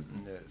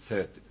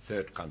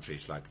third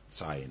countries like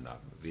China,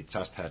 we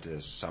just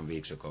had some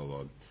weeks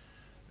ago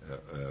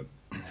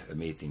a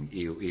meeting,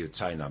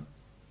 EU-China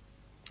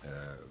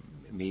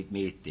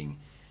meeting.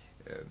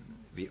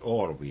 We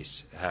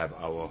always have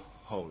our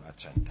whole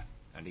agenda,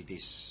 and it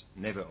is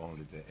never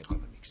only the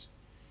economics.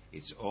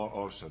 It's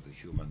also the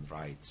human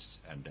rights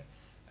and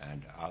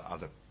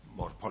other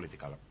more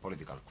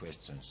political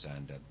questions.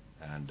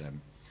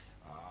 And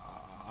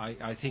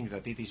I think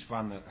that it is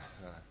one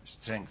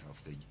strength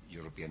of the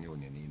European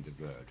Union in the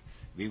world.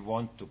 We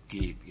want to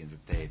keep in the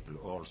table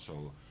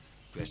also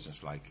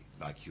questions like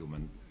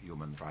human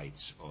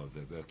rights or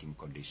the working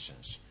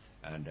conditions,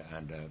 and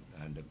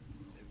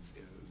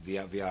we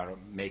are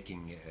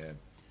making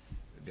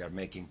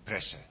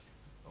pressure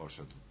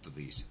also to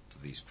these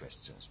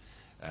questions.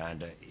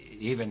 And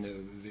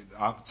even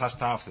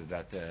just after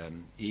that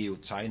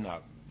EU-China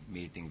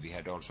meeting, we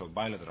had also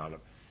bilateral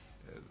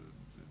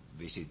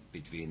visit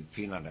between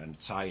Finland and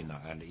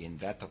China, and in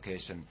that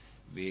occasion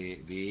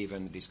we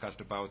even discussed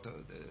about the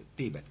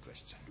Tibet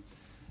question.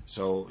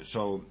 So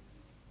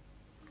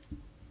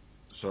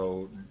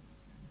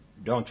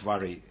don't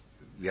worry,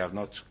 we are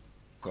not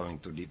going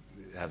to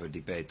have a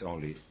debate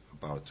only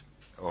about,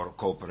 or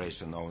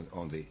cooperation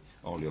only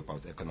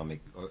about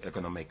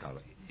economical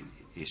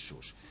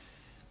issues.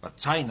 But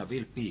China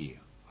will be,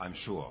 I'm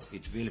sure,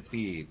 it will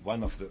be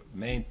one of the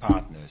main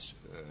partners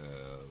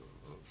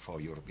for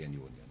European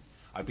Union.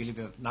 I believe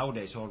that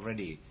nowadays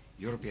already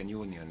European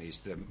Union is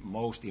the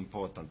most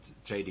important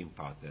trading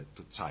partner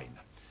to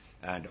China,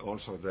 and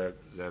also the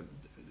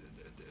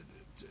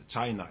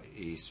China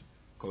is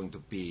going to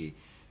be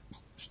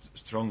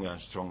stronger and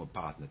stronger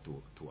partner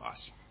to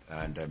us.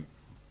 And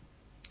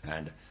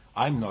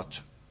I'm not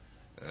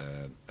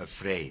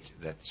afraid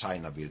that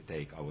China will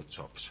take our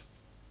jobs.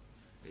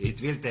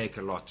 It will take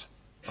a lot,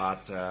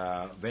 but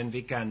when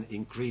we can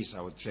increase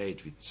our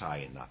trade with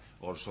China,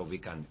 also we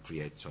can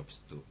create jobs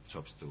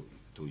to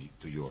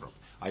Europe.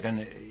 I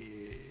can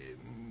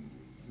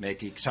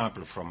make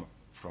example from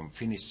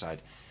Finnish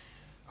side.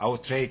 Our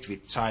trade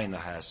with China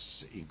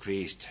has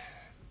increased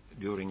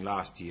during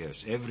last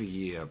years, every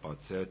year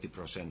about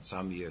 30%,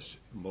 some years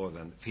more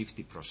than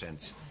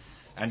 50%,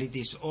 and it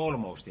is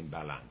almost in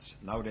balance.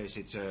 Nowadays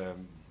it's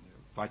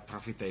quite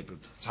profitable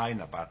to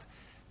China, but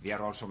we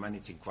are also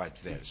managing quite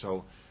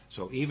well.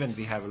 So even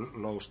we have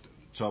lost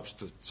jobs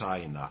to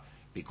China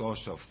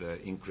because of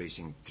the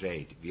increasing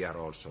trade, we are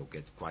also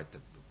get quite a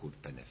good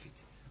benefit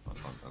on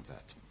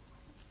that.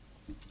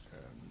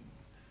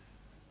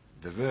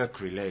 The work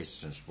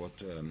relations, what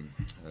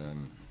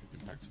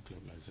impact of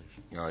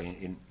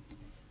globalization.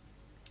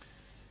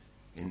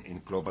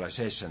 In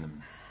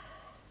globalization,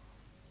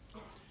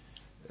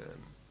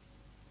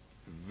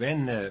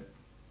 when the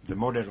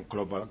modern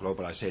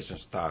globalization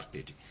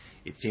started,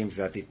 it seems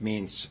that it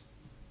means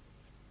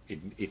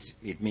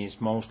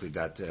mostly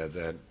that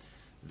the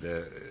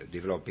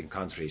developing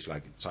countries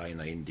like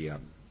China, India,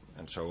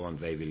 and so on,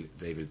 they will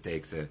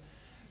take the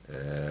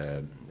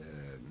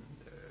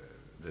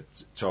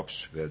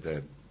jobs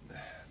where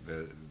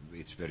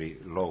it's very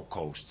low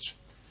costs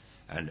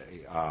and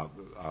are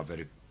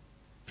very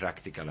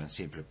practical and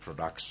simple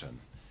production,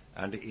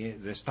 and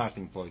the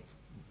starting point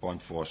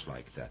was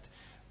like that.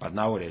 But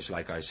nowadays,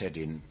 like I said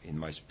in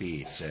my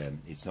speech,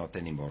 it's not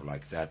anymore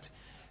like that.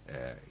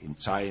 In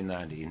China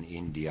and in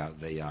India,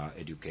 they are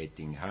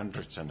educating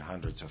hundreds and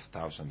hundreds of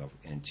thousands of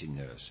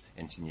engineers,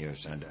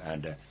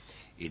 and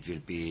it will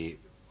be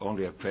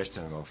only a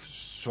question of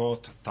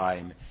short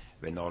time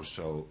when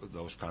also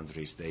those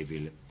countries they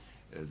will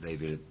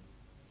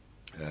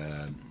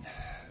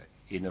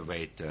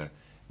innovate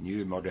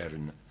new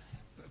modern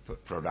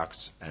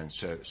products and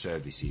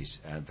services,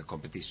 and the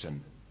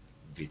competition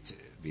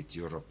with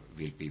Europe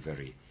will be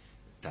very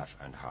tough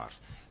and hard.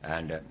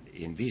 And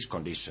in these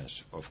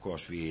conditions, of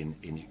course, we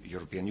in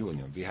European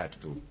Union we had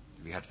to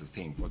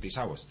think what is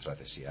our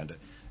strategy, and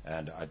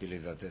I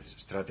believe that the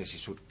strategy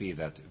should be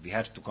that we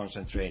had to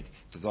concentrate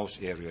to those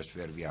areas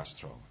where we are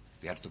strong.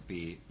 We have to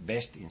be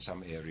best in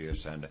some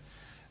areas and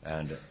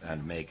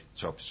make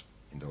jobs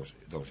in those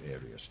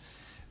areas.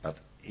 But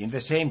in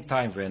the same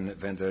time,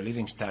 when the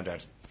living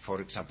standard,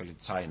 for example, in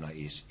China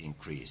is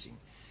increasing,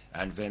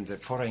 and when the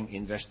foreign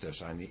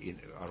investors are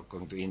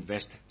going to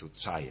invest to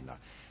China,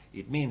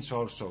 it means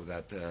also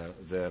that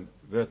the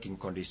working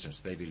conditions,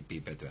 they will be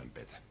better and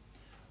better.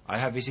 I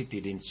have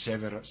visited in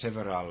several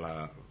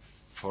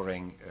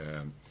foreign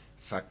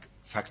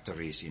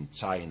factories in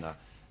China,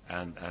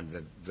 and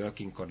the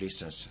working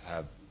conditions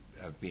have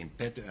been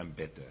better and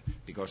better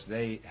because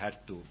they had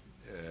to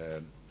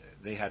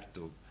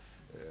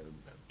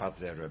put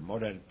their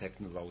modern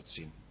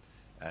technology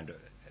and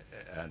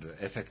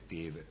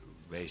effective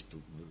ways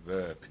to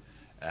work,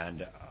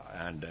 and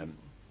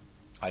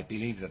I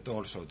believe that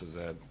also to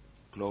the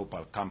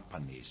global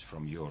companies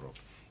from Europe,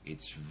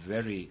 it's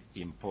very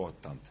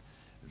important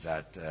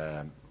that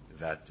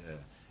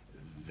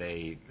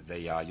they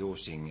are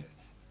using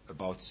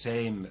about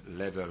same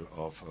level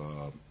of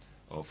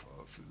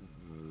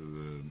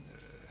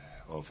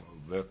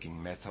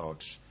working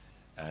methods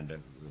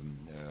and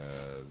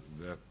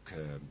work.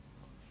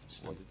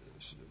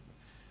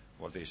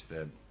 What is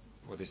the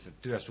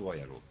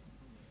työsuojelu?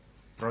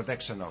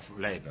 Protection of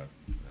labor.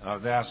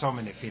 There are so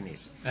many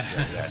Finnish.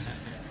 Yes.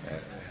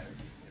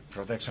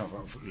 Protection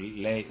of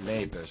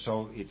labor.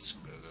 So it's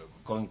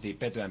going to be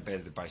better and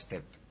better by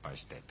step.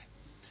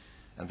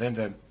 And then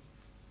the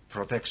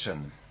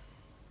protection.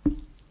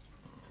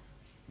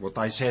 What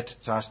I said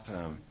just,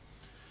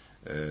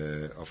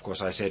 of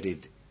course I said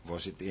it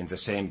was it in the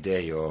same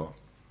day or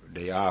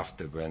day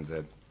after when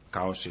the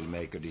council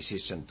made a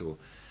decision to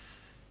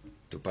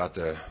put,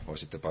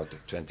 was it about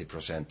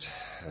 20%,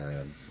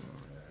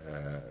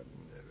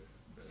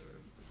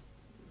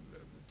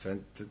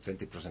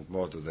 20%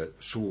 more to the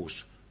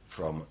shoes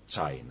from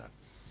China.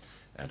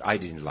 And I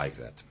didn't like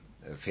that.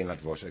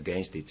 Finland was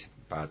against it,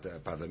 but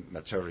the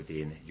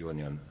majority in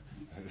Union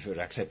were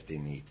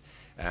accepting it.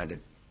 And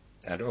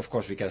of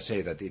course we can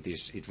say that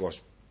it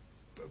was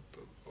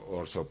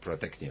also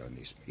protectionism.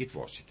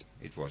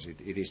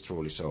 It is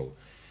truly so.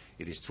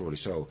 It is truly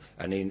so.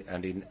 And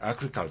in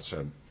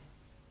agriculture,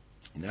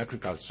 there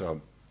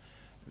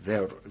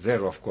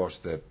of course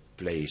the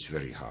play is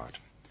very hard.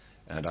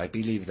 And I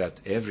believe that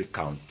every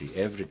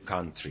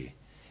country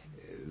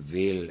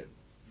will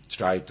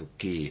try to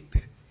keep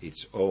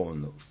its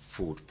own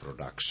food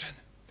production.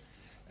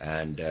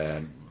 And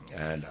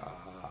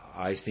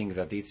I think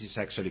that it is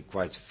actually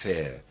quite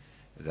fair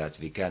that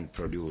we can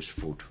produce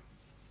food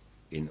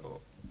in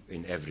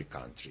every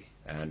country.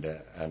 And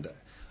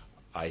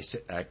I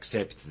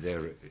accept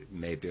there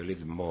may be a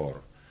little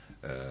more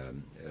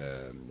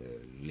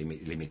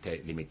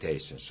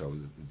limitations so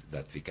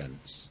that we can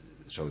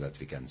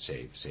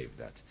save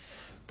that.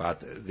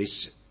 But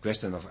this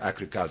question of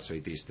agriculture,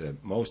 it is the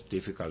most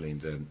difficult in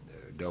the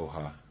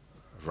Doha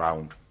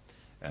round,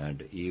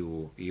 and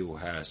EU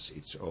has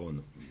its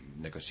own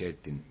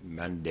negotiating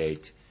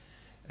mandate,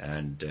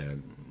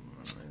 and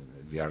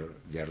we are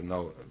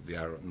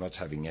not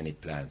having any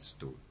plans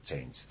to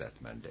change that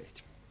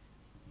mandate.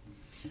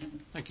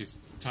 Thank you.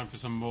 Time for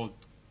some more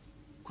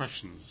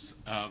questions.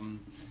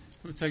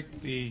 We'll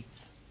take the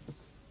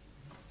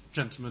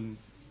gentleman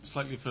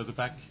slightly further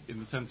back in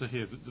the centre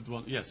here. The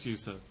one, yes, you,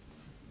 sir.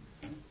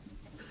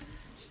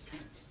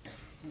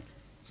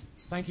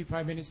 Thank you,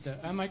 Prime Minister.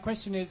 My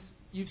question is,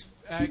 you've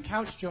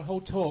couched your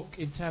whole talk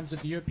in terms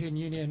of the European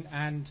Union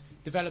and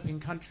developing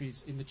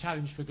countries in the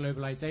challenge for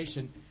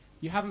globalization.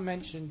 You haven't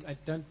mentioned, I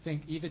don't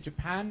think, either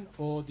Japan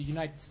or the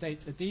United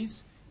States. Are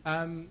these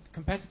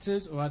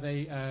competitors or are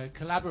they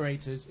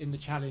collaborators in the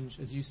challenge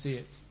as you see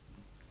it?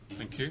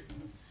 Thank you.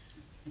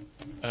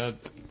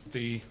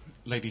 The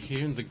lady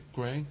here in the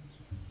grey.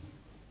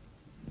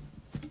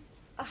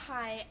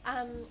 Hi.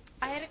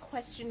 I had a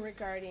question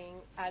regarding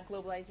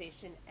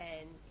globalization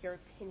and your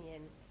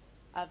opinion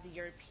of the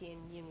European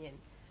Union.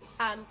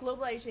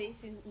 Globalization,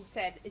 you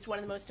said, is one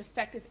of the most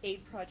effective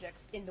aid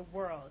projects in the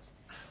world.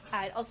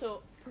 It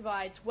also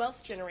provides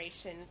wealth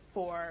generation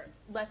for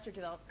lesser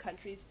developed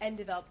countries and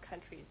developed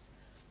countries.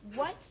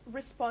 What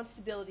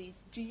responsibilities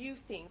do you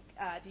think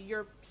the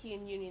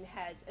European Union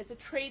has as a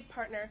trade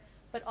partner,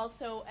 but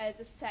also as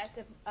a set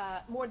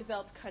of more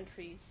developed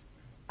countries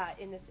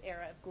in this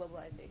era of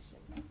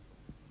globalization?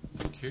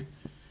 Thank you.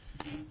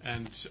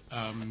 And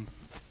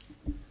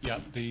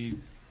the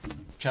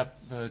chap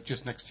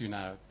just next to you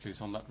now,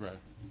 please, on that row.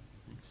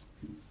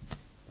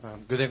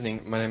 Good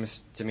evening. My name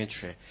is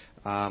Dimitri.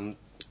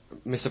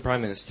 Mr.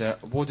 Prime Minister,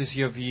 what is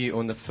your view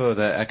on the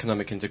further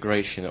economic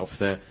integration of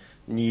the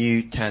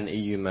new 10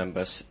 EU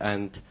members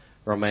and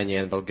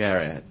Romania and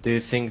Bulgaria? Do you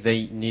think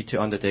they need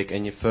to undertake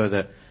any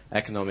further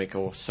economic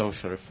or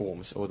social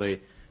reforms, or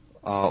they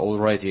are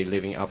already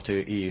living up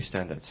to EU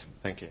standards?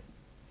 Thank you.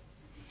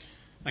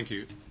 Thank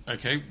you.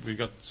 Okay, we've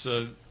got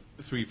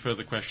 3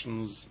 further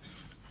questions.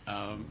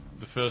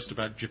 The first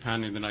about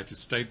Japan and the United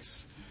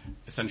States.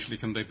 Essentially,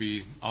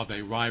 are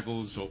they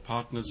rivals or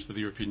partners for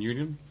the European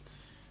Union?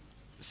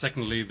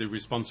 Secondly, the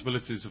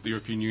responsibilities of the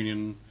European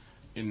Union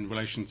in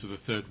relation to the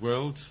third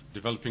world,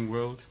 developing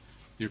world,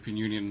 the European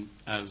Union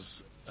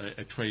as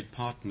a trade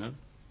partner.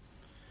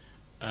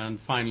 And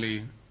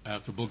finally,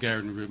 for Bulgaria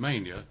and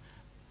Romania,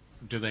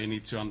 do they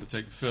need to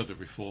undertake further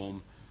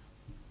reform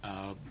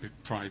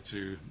prior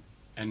to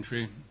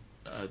entry?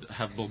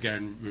 Have Bulgaria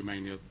and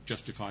Romania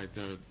justified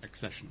their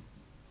accession?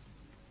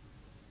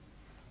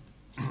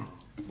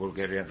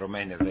 Bulgaria and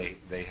Romania,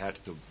 they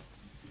had to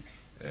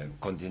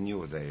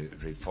continue the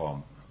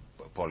reform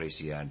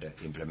policy and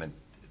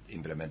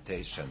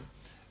implementation,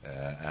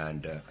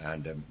 and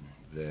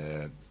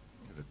the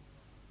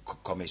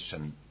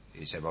Commission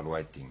is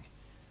evaluating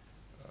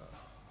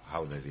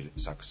how they will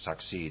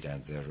succeed,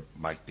 and there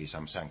might be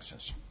some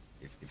sanctions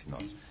if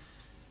not.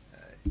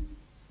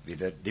 With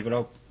the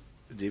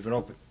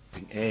developing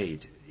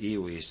aid,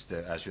 EU is,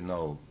 as you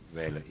know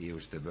well, EU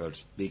is the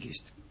world's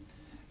biggest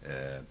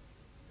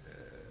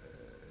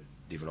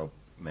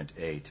development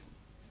aid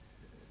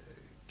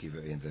giver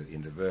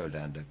in the world,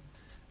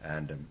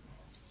 and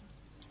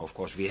of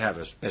course we have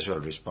a special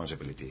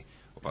responsibility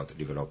about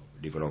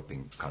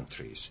developing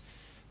countries,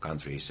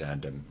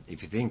 and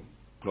if you think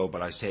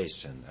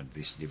globalization and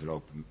this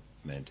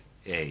development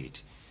aid,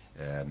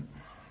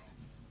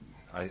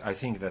 I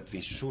think that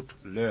we should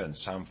learn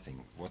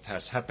something what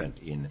has happened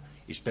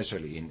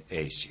especially in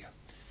Asia.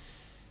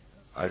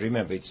 I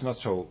remember it's not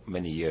so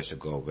many years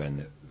ago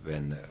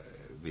when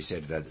we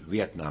said that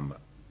Vietnam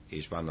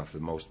is one of the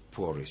most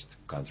poorest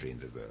country in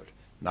the world.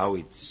 Now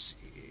its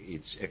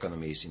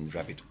economy is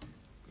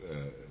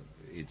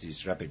it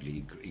is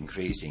rapidly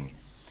increasing,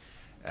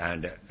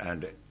 and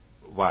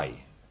why?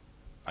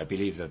 I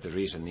believe that the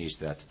reason is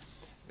that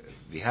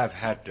we have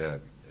had a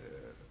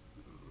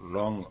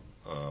long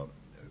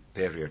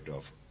period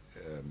of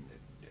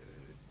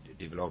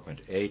development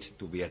aid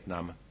to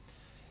Vietnam,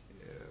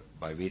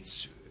 by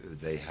which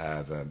they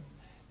have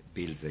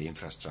built the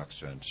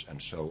infrastructure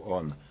and so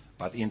on.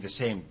 But in the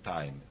same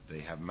time, they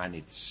have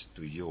managed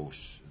to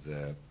use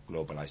the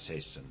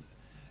globalization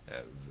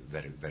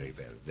very, very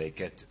well. They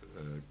get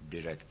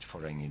direct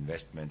foreign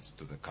investments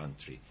to the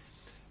country,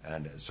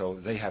 and so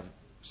they have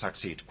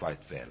succeeded quite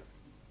well.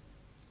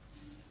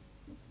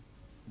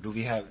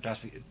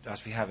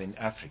 Does we have in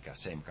Africa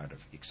same kind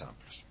of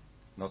examples?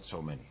 Not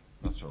so many,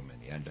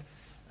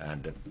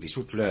 and we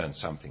should learn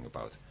something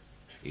about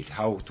it,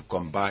 how to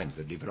combine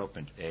the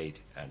development aid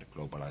and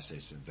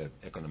globalization, the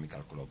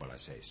economical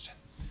globalization,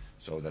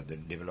 so that the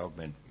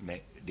development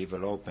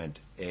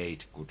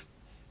aid could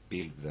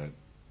build the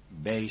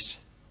base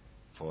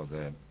for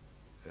the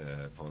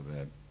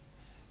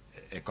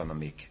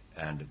economic,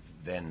 and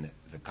then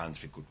the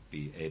country could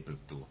be able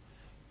to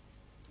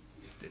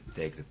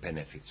take the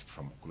benefits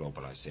from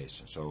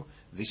globalization. So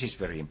this is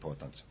very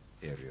important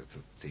area to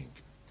think.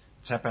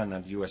 Japan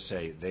and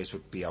USA, they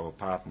should be our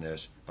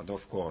partners, but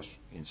of course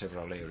in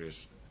several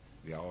areas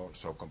we are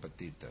also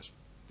competitors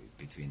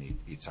between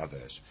each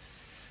others.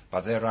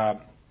 But there are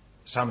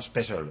some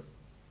special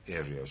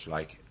areas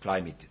like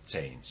climate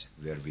change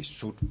where we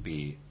should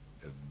be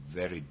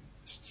very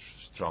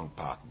strong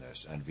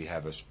partners, and we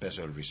have a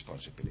special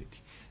responsibility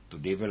to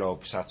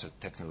develop such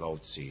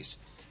technologies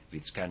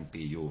which can be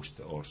used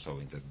also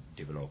in the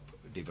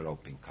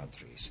developing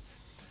countries.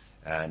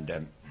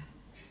 And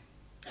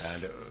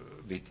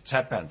with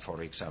Japan,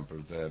 for example,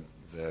 the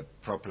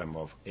problem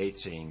of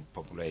aging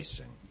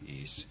population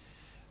is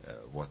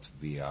what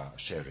we are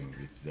sharing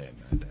with them,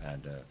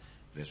 and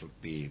there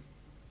should be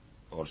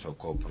also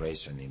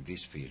cooperation in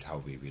this field, how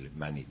we will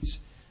manage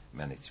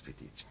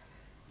with it.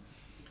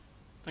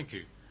 Thank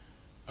you.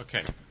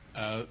 Okay.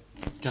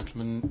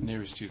 Gentleman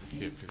nearest you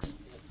here, please.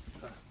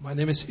 My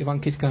name is Ivan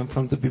Kitka. I'm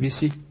from the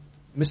BBC.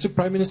 Mr.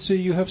 Prime Minister,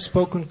 you have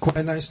spoken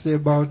quite nicely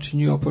about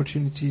new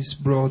opportunities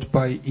brought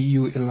by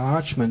EU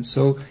enlargement.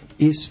 So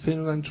is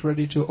Finland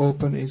ready to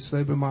open its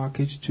labour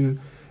market to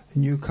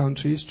new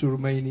countries, to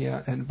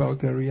Romania and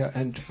Bulgaria?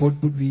 And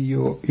what would be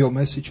your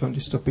message on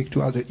this topic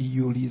to other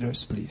EU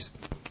leaders, please?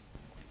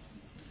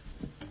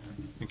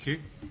 Thank you.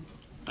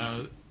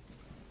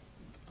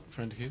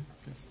 Friend here,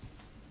 please.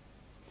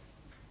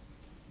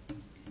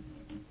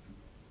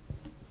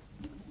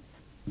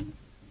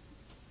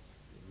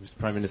 Mr.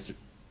 Prime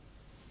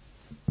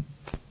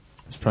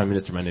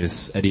Minister, my name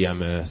is Eddie.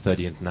 I'm a third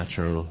year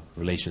international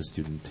relations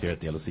student here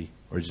at the LSE,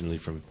 originally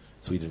from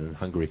Sweden and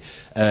Hungary.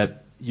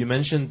 You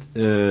mentioned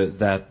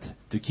that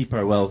to keep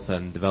our wealth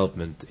and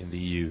development in the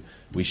EU,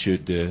 we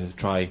should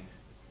try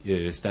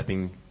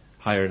stepping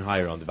higher and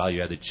higher on the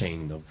value-added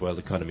chain of world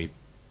economy,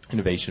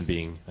 innovation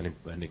being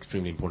an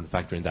extremely important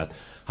factor in that.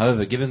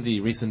 However, given the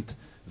recent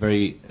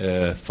very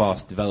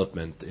fast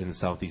development in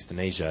Southeastern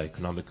Asia,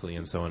 economically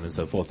and so on and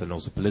so forth, and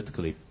also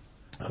politically,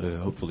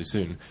 hopefully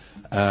soon,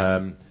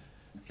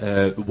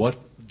 what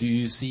do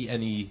you see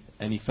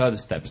any further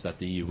steps that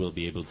the EU will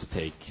be able to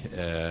take?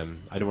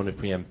 I don't want to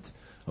preempt,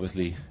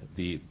 obviously,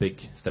 the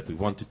big step we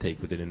want to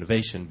take within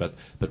innovation, but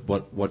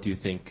what do you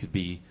think could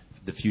be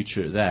the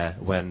future there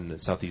when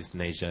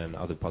Southeastern Asia and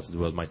other parts of the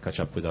world might catch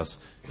up with us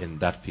in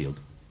that field?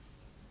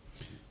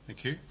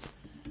 Thank you.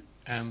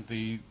 And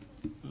the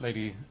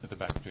lady at the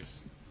back,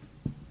 please.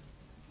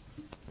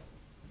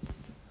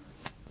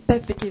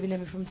 Pekka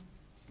Kiviniemi from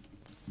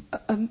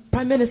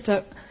Prime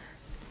Minister,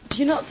 do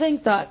you not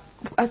think that,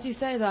 as you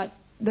say, that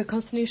the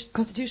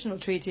constitutional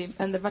treaty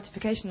and the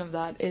ratification of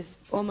that is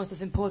almost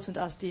as important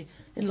as the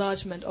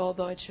enlargement,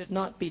 although it should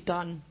not be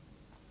done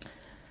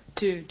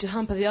to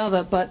hamper the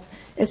other, but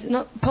is it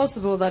not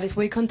possible that if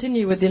we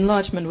continue with the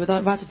enlargement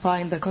without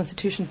ratifying the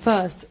constitution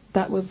first,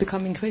 that will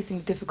become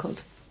increasingly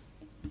difficult?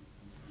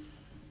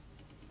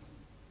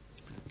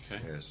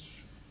 Okay. Yes.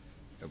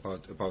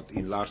 About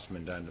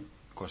enlargement and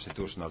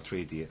constitutional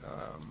treaty,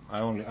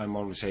 I'm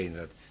only saying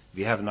that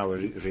we have now a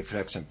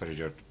reflection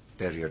period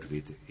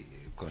with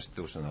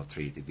constitutional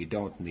treaty. We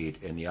don't need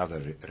any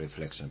other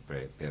reflection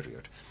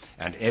period,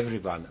 and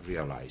everyone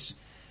realize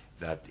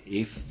that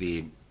if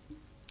we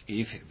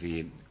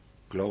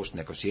close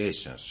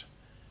negotiations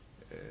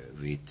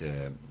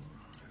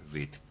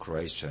with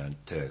Croatia and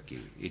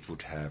Turkey, it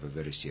would have a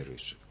very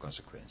serious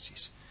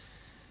consequences.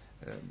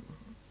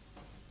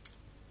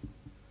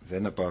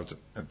 Then about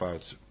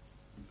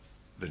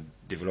the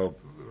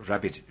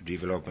rapid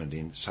development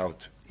in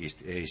Southeast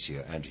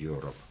Asia and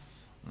Europe,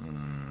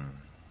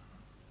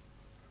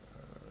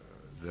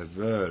 the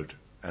world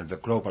and the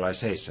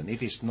globalization,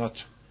 it is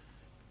not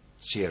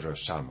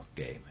zero-sum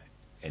game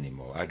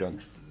anymore. I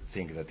don't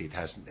think that it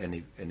has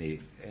any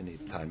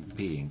time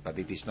being, but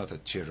it is not a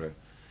zero-sum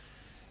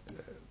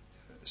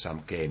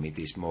game. It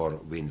is more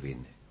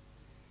win-win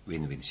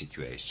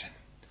situation.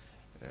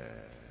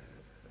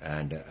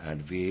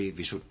 And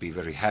we should be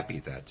very happy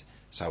that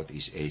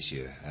Southeast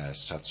Asia has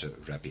such a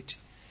rapid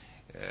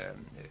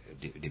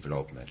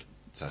development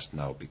just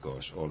now,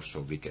 because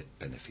also we get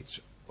benefits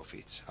of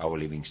it. Our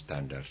living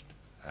standard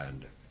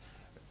and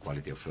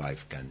quality of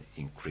life can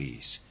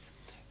increase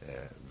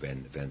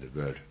when the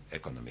world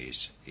economy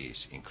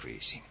is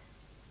increasing,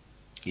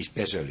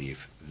 especially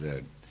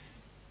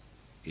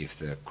if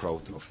the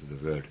growth of the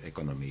world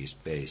economy is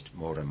based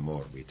more and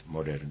more with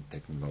modern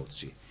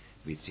technology,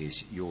 which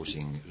is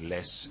using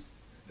less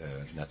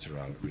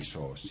natural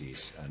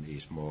resources and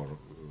is more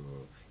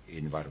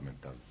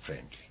environmental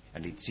friendly.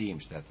 And it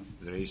seems that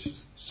there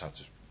is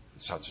such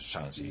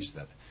chances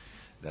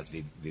that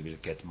we will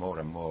get more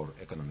and more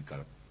economical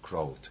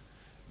growth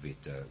with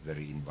a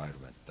very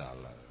environmental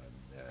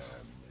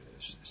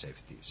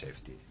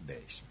safety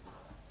base.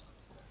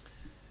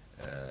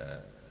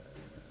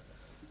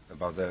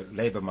 About the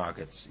labor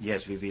markets,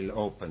 yes, we will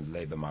open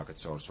labor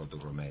markets also to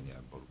Romania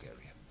and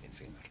Bulgaria in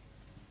Finland.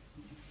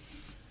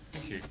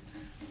 Thank you.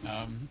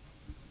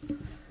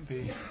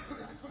 The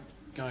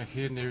guy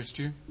here nearest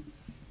you.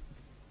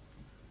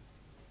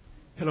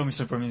 Hello,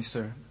 Mr. Prime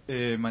Minister.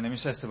 My name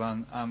is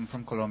Esteban. I'm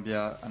from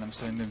Colombia, and I'm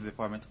studying in the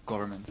Department of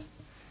Government.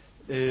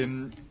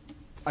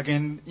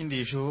 Again, in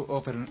the issue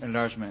of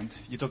enlargement,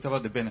 you talked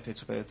about the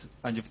benefits of it,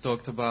 and you've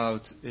talked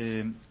about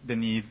the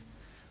need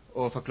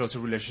of a closer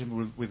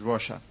relationship with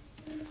Russia.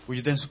 Would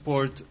you then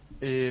support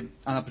an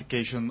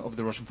application of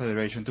the Russian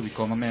Federation to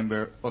become a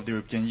member of the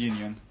European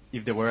Union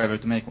if they were ever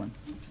to make one?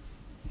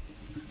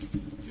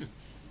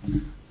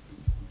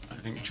 I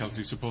think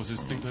Chelsea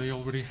supporters think they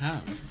already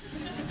have.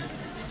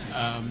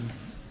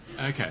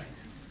 Okay.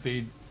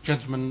 The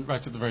gentleman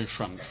right at the very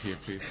front here,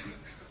 please.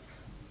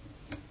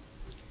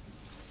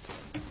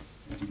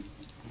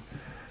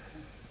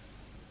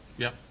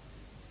 Yep.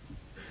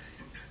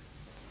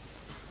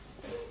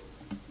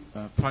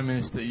 Prime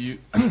Minister, you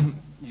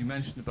you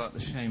mentioned about the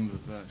shame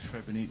of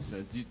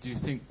Srebrenica. Do you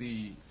think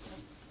the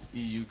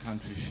EU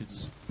countries should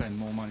spend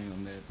more money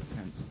on their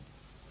defence?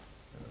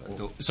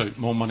 So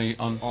more money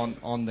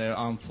on their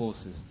armed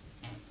forces?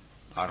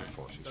 Armed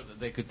forces. So that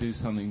they could do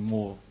something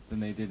more than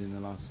they did in the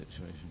last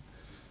situation.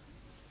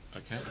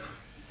 Okay.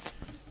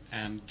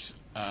 And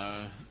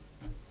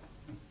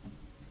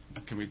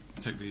can we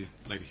take the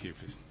lady here,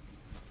 please?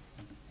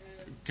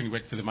 Can you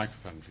wait for the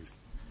microphone, please?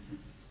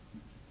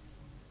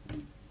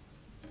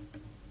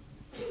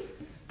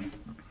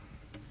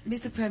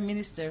 Mr. Prime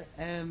Minister,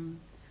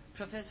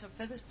 Professor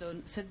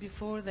Featherstone said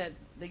before that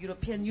the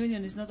European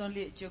Union is not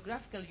only a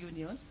geographical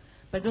union,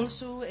 but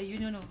also a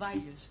union of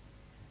values.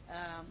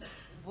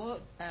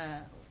 What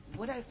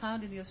I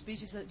found in your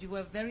speech is that you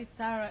were very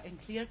thorough and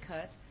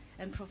clear-cut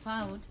and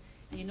profound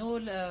in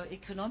all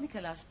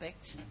economical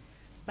aspects,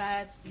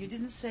 but you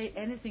didn't say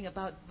anything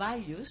about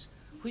values,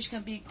 which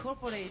can be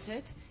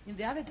incorporated in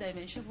the other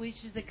dimension,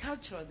 which is the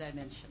cultural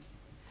dimension.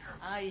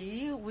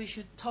 I.e., we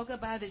should talk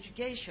about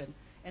education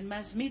and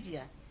mass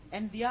media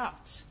and the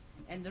arts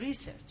and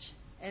research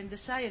and the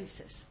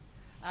sciences.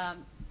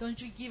 Don't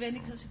you give any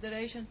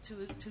consideration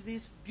to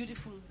this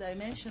beautiful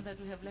dimension that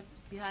we have left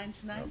behind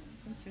tonight?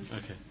 Thank you.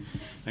 Okay.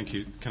 Thank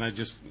you. Can I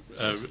just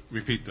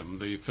repeat them?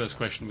 The first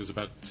question was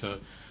about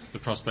the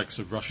prospects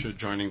of Russia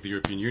joining the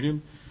European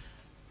Union.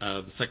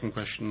 The second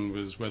question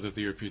was whether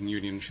the European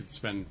Union should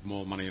spend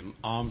more money on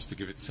arms to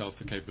give itself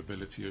the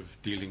capability of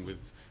dealing with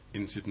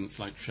incidents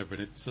like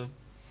Srebrenica.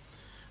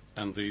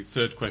 And the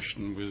third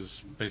question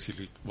was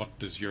basically, what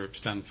does Europe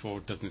stand for?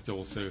 Doesn't it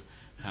also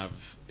have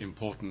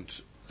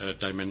important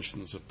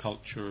dimensions of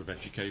culture, of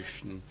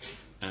education,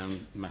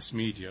 and mass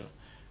media?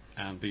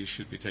 And these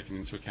should be taken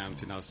into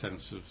account in our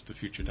sense of the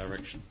future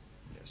direction.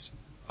 Yes.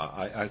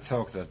 I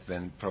thought that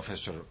when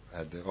Professor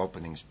had the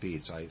opening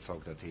speech, I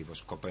thought that he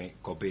was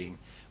copying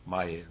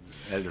my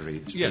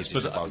earlier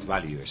speeches about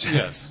values.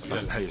 Yes.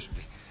 About values.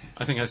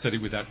 I think I said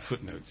it without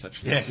footnotes,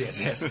 actually.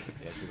 Yes,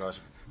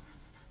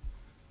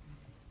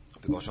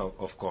 because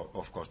of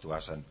course to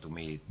us and to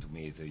me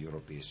the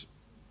Europe is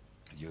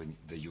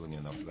the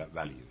union of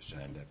values,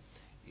 and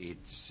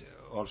it's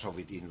also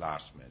with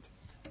enlargement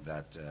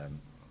that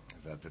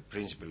the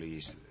principle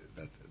is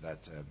that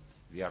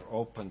we are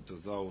open to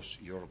those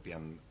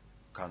European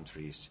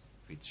countries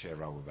which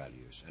share our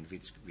values and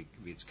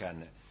which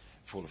can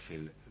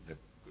fulfill the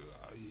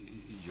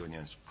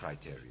union's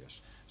criteria.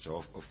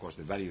 So of course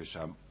the values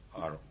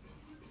are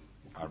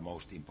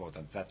most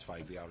important. That's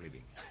why we are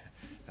living.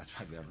 That's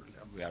why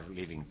we are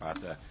living.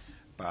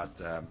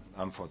 But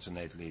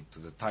unfortunately, to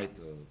the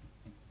title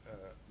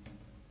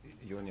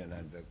union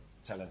and the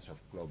challenge of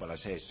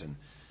globalization,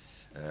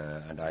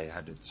 and I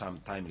had some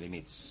time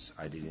limits,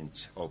 I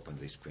didn't open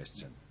this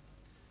question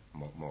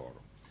more.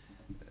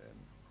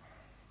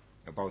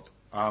 About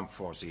armed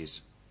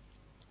forces,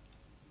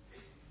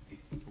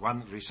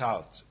 one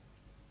result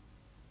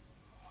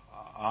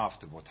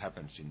after what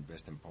happens in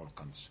Western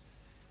Balkans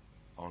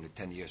only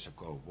 10 years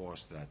ago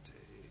was that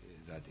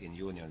in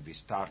Union we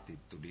started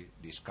to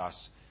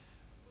discuss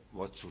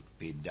what should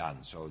be done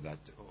so that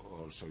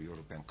also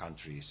European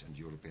countries and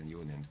European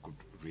Union could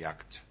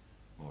react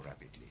more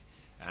rapidly.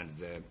 And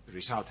the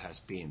result has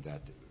been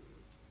that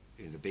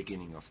in the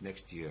beginning of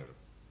next year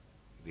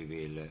we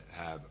will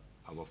have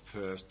our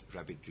first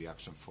rapid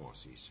reaction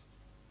forces.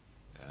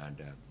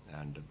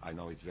 And I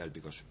know it well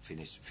because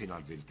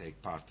Finland will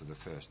take part to the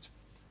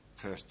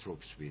first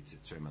troops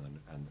with Germany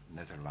and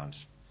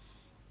Netherlands.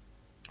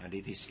 And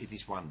it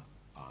is one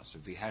answer.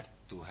 We had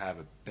to have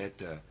a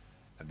better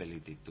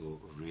ability to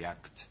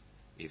react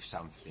if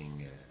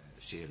something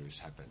serious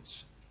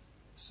happens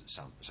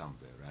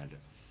somewhere.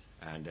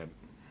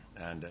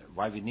 And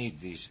why we need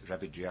these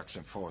rapid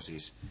reaction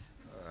forces?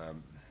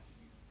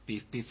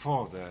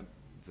 Before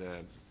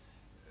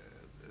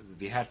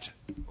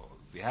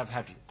we have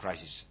had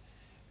crisis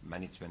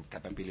management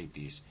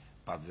capabilities,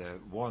 but the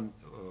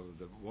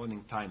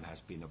warning time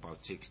has been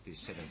about 60,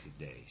 70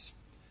 days.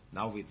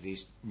 Now with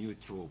these new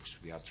troops,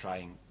 we are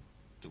trying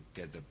to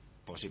get the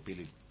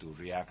possibility to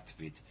react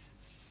with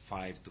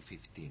 5 to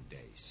 15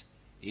 days.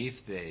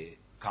 If the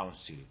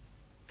Council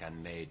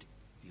can make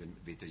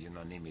with a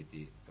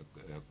unanimity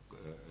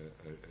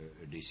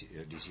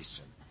a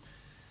decision.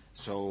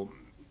 So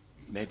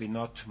maybe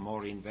not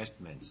more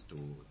investments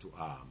to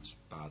arms,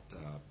 but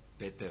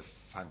better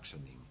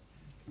functioning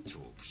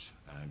troops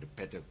and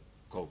better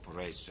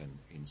cooperation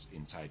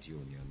inside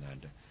Union.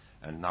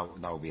 And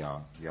now we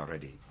are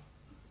ready.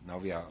 Now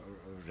we are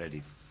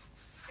ready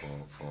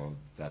for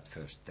that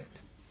first step.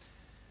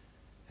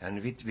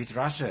 And with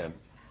Russia,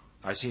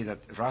 I see that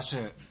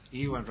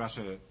EU and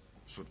Russia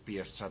should be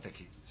a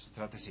strategic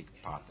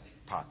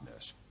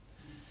partners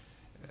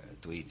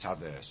to each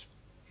others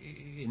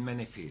in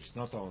many fields,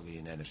 not only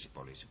in energy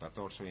policy, but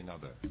also in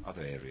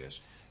other areas.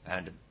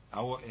 And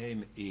our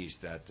aim is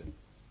that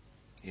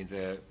in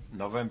the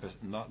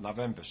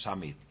November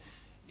summit,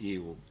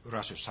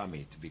 EU-Russia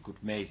summit, we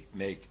could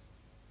make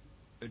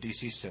a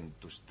decision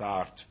to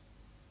start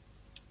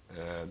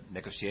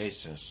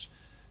negotiations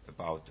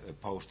about a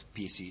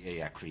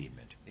post-PCA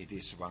agreement. It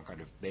is one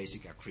kind of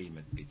basic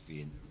agreement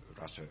between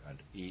Russia and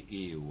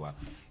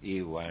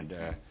EU, and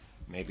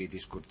maybe it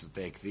is good to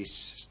take this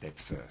step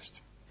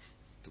first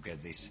to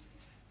get this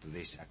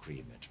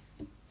agreement.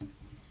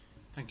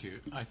 Thank you.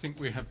 I think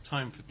we have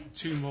time for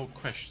 2 more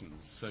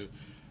questions. So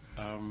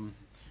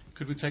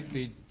could we take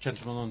the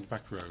gentleman on the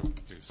back row,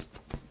 please?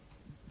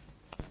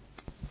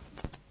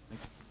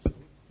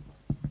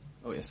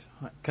 Oh, yes.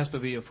 Casper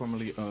Vio,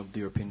 formerly of the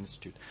European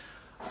Institute.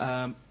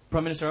 Prime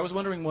Minister, I was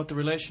wondering what the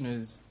relation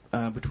is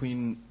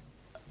between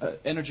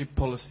energy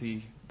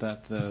policy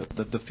that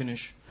the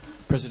Finnish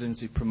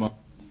presidency promotes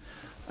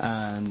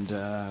and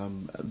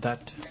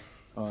that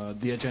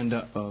the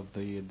agenda of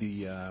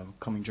the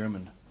coming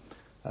German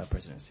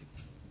presidency.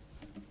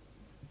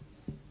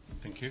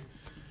 Thank you.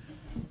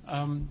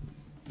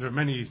 There are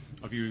many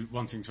of you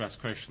wanting to ask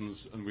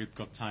questions, and we've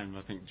got time,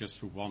 I think, just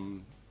for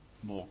one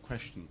more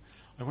question.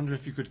 I wonder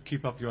if you could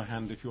keep up your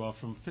hand if you are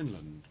from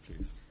Finland,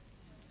 please.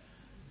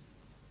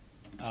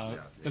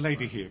 The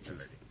lady here,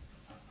 please.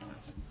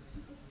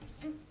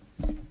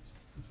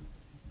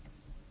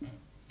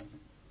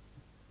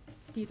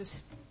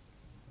 Kiitos.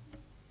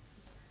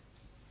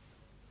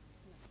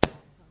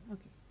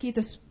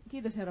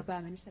 Kiitos, herra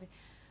pääministeri.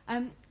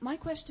 My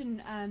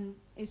question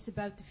is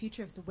about the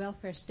future of the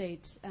welfare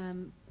state.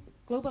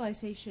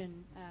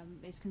 Globalization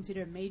is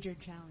considered a major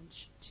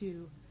challenge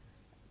to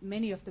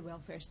many of the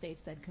welfare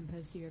states that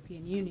compose the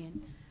European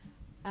Union.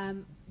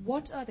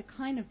 What are the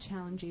kind of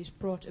challenges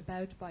brought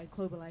about by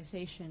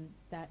globalization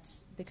that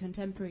the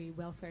contemporary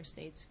welfare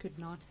states could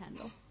not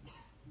handle?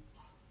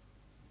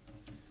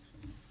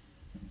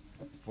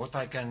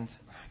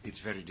 It's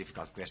a very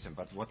difficult question,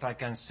 but what I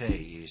can say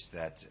is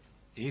that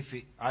if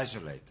we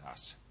isolate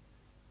us,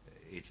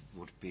 it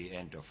would be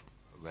end of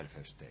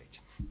welfare state.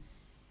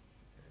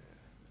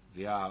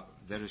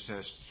 There is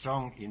a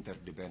strong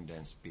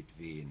interdependence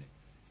between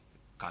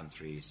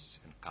countries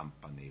and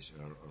companies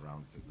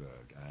around the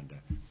world,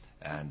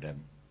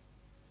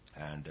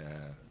 and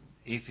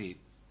if we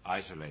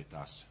isolate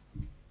us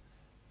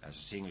as a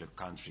single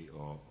country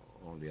or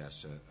only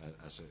as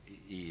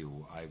a EU,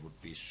 I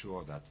would be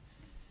sure that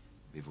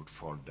we would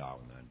fall down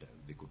and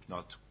we could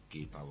not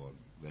keep our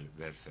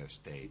welfare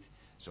state.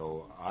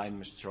 So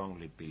I'm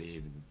strongly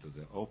believing to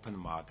the open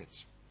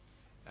markets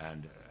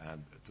and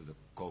to the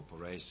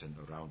cooperation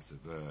around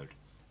the world,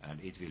 and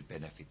it will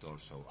benefit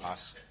also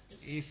us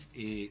if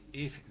we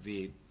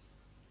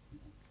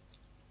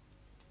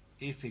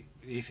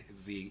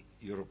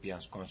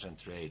Europeans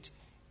concentrate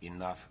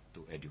enough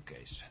to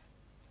education.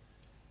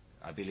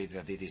 I believe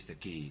that it is the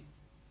key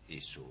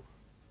issue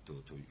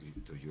to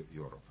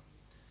Europe.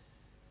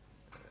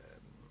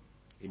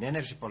 In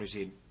energy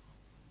policy,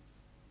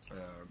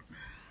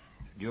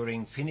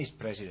 during Finnish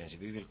presidency,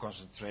 we will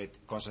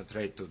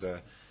concentrate to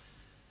the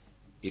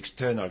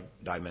external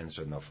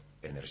dimension of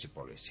energy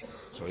policy.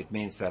 So it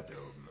means that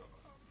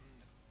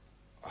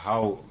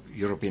how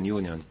European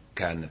Union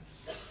can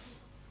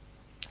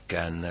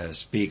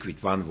speak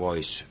with one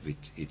voice with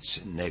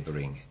its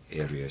neighboring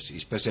areas,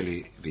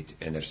 especially with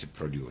energy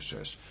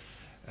producers.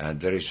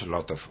 And there is a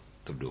lot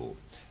to do.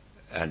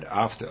 And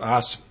after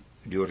us,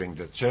 during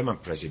the German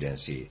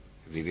presidency,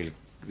 we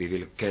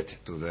will get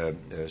to the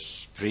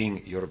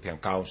Spring European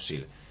Council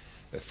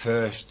a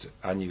first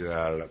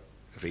annual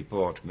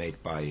report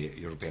made by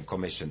European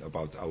Commission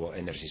about our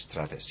energy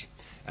strategy.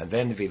 And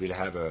then we will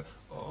have a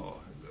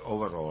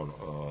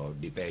overall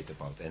debate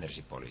about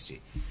energy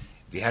policy.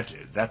 We had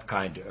that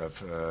kind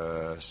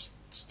of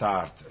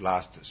start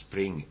last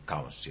spring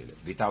council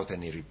without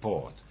any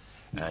report,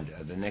 and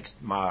the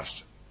next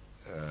March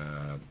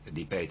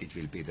debate, it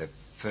will be the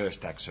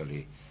first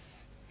actually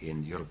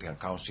in European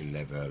Council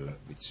level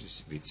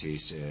which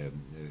is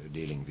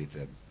dealing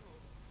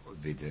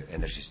with the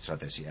energy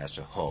strategy as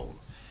a whole.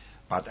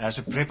 But as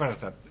a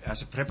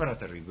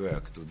preparatory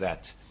work to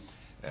that,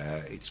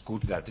 it's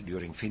good that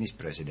during Finnish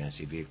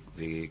presidency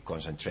we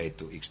concentrate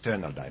to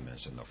external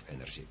dimension of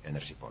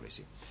energy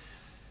policy.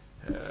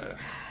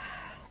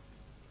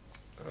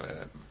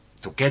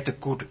 To get the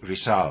good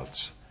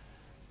results,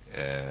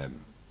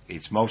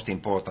 it's most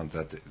important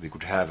that we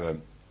could have a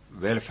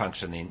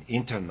well-functioning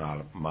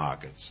internal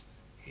markets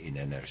in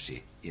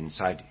energy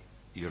inside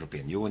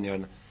European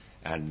Union,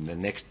 and the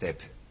next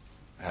step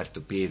has to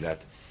be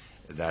that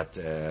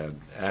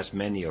as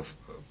many of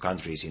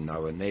countries in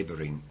our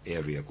neighboring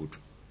area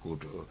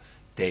could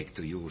take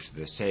to use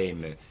the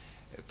same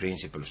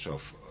principles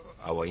of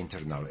our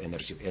internal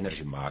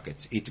energy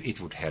markets, it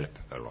would help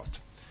a lot.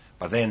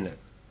 But then,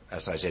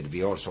 as I said,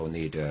 we also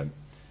need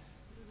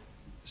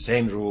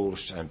same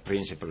rules and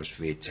principles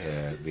with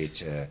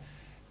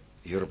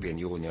European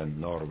Union,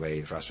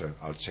 Norway, Russia,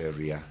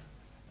 Algeria,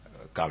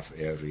 Gulf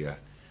area,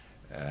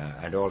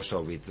 and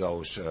also with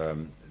those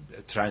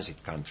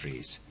transit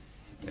countries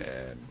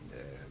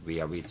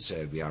via which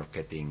we are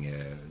getting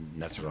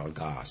natural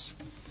gas.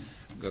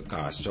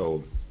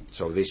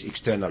 So this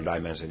external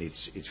dimension,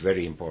 it's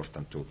very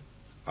important to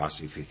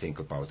us if we think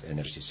about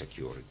energy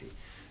security.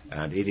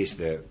 And it is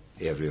the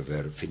area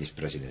where Finnish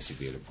presidency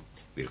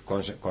will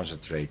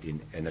concentrate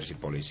in energy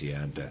policy,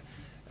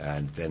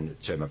 and then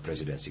German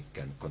presidency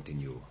can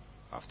continue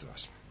after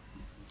us.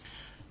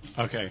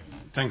 Okay,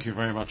 thank you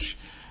very much.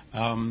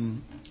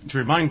 To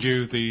remind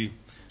you,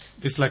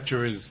 this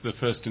lecture is the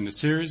first in the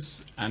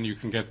series, and you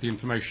can get the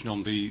information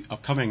on the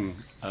upcoming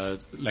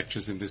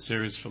lectures in this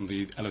series from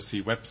the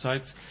LSE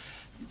website.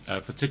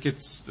 For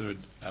tickets, they're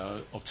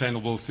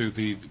obtainable through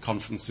the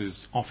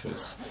conferences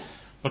office.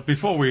 But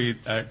before we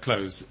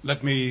close,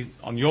 let me,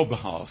 on your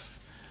behalf,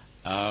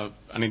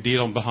 and indeed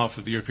on behalf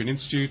of the European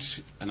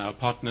Institute and our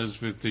partners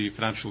with the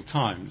Financial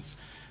Times,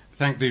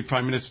 thank the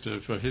Prime Minister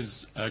for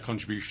his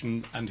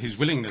contribution and his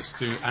willingness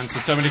to answer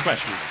so many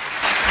questions.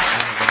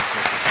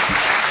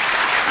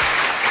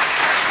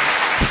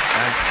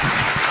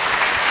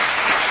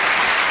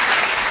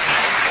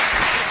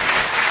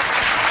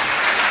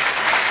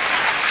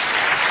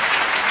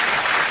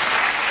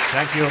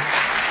 Thank you.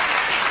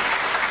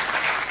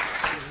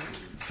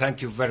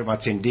 Thank you very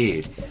much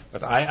indeed.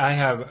 But I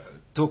have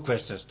two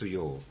questions to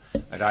you,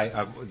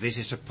 and this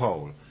is a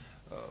poll.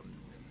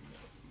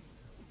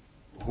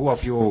 Who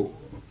of you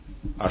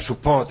are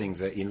supporting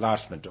the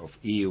enlargement of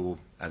EU,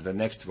 and the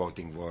next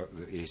voting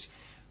is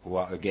who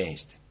are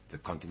against the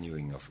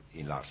continuing of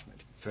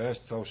enlargement?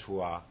 First, those who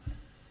are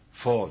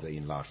for the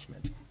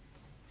enlargement.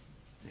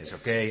 Yes,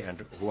 okay,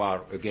 and who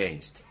are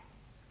against?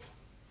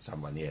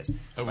 Someone, yes.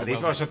 But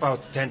it was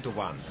about 10 to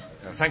 1.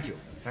 Thank you.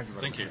 Thank you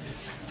very much. Thank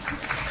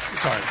you.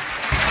 Sorry.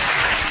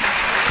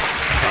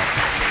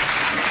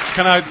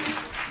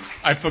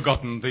 I've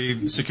forgotten.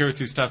 The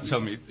security staff tell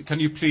me. Can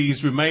you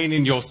please remain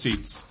in your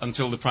seats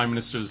until the Prime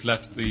Minister has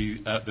left the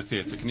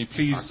theatre? Can you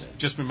please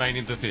just remain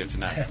in the theatre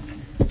now?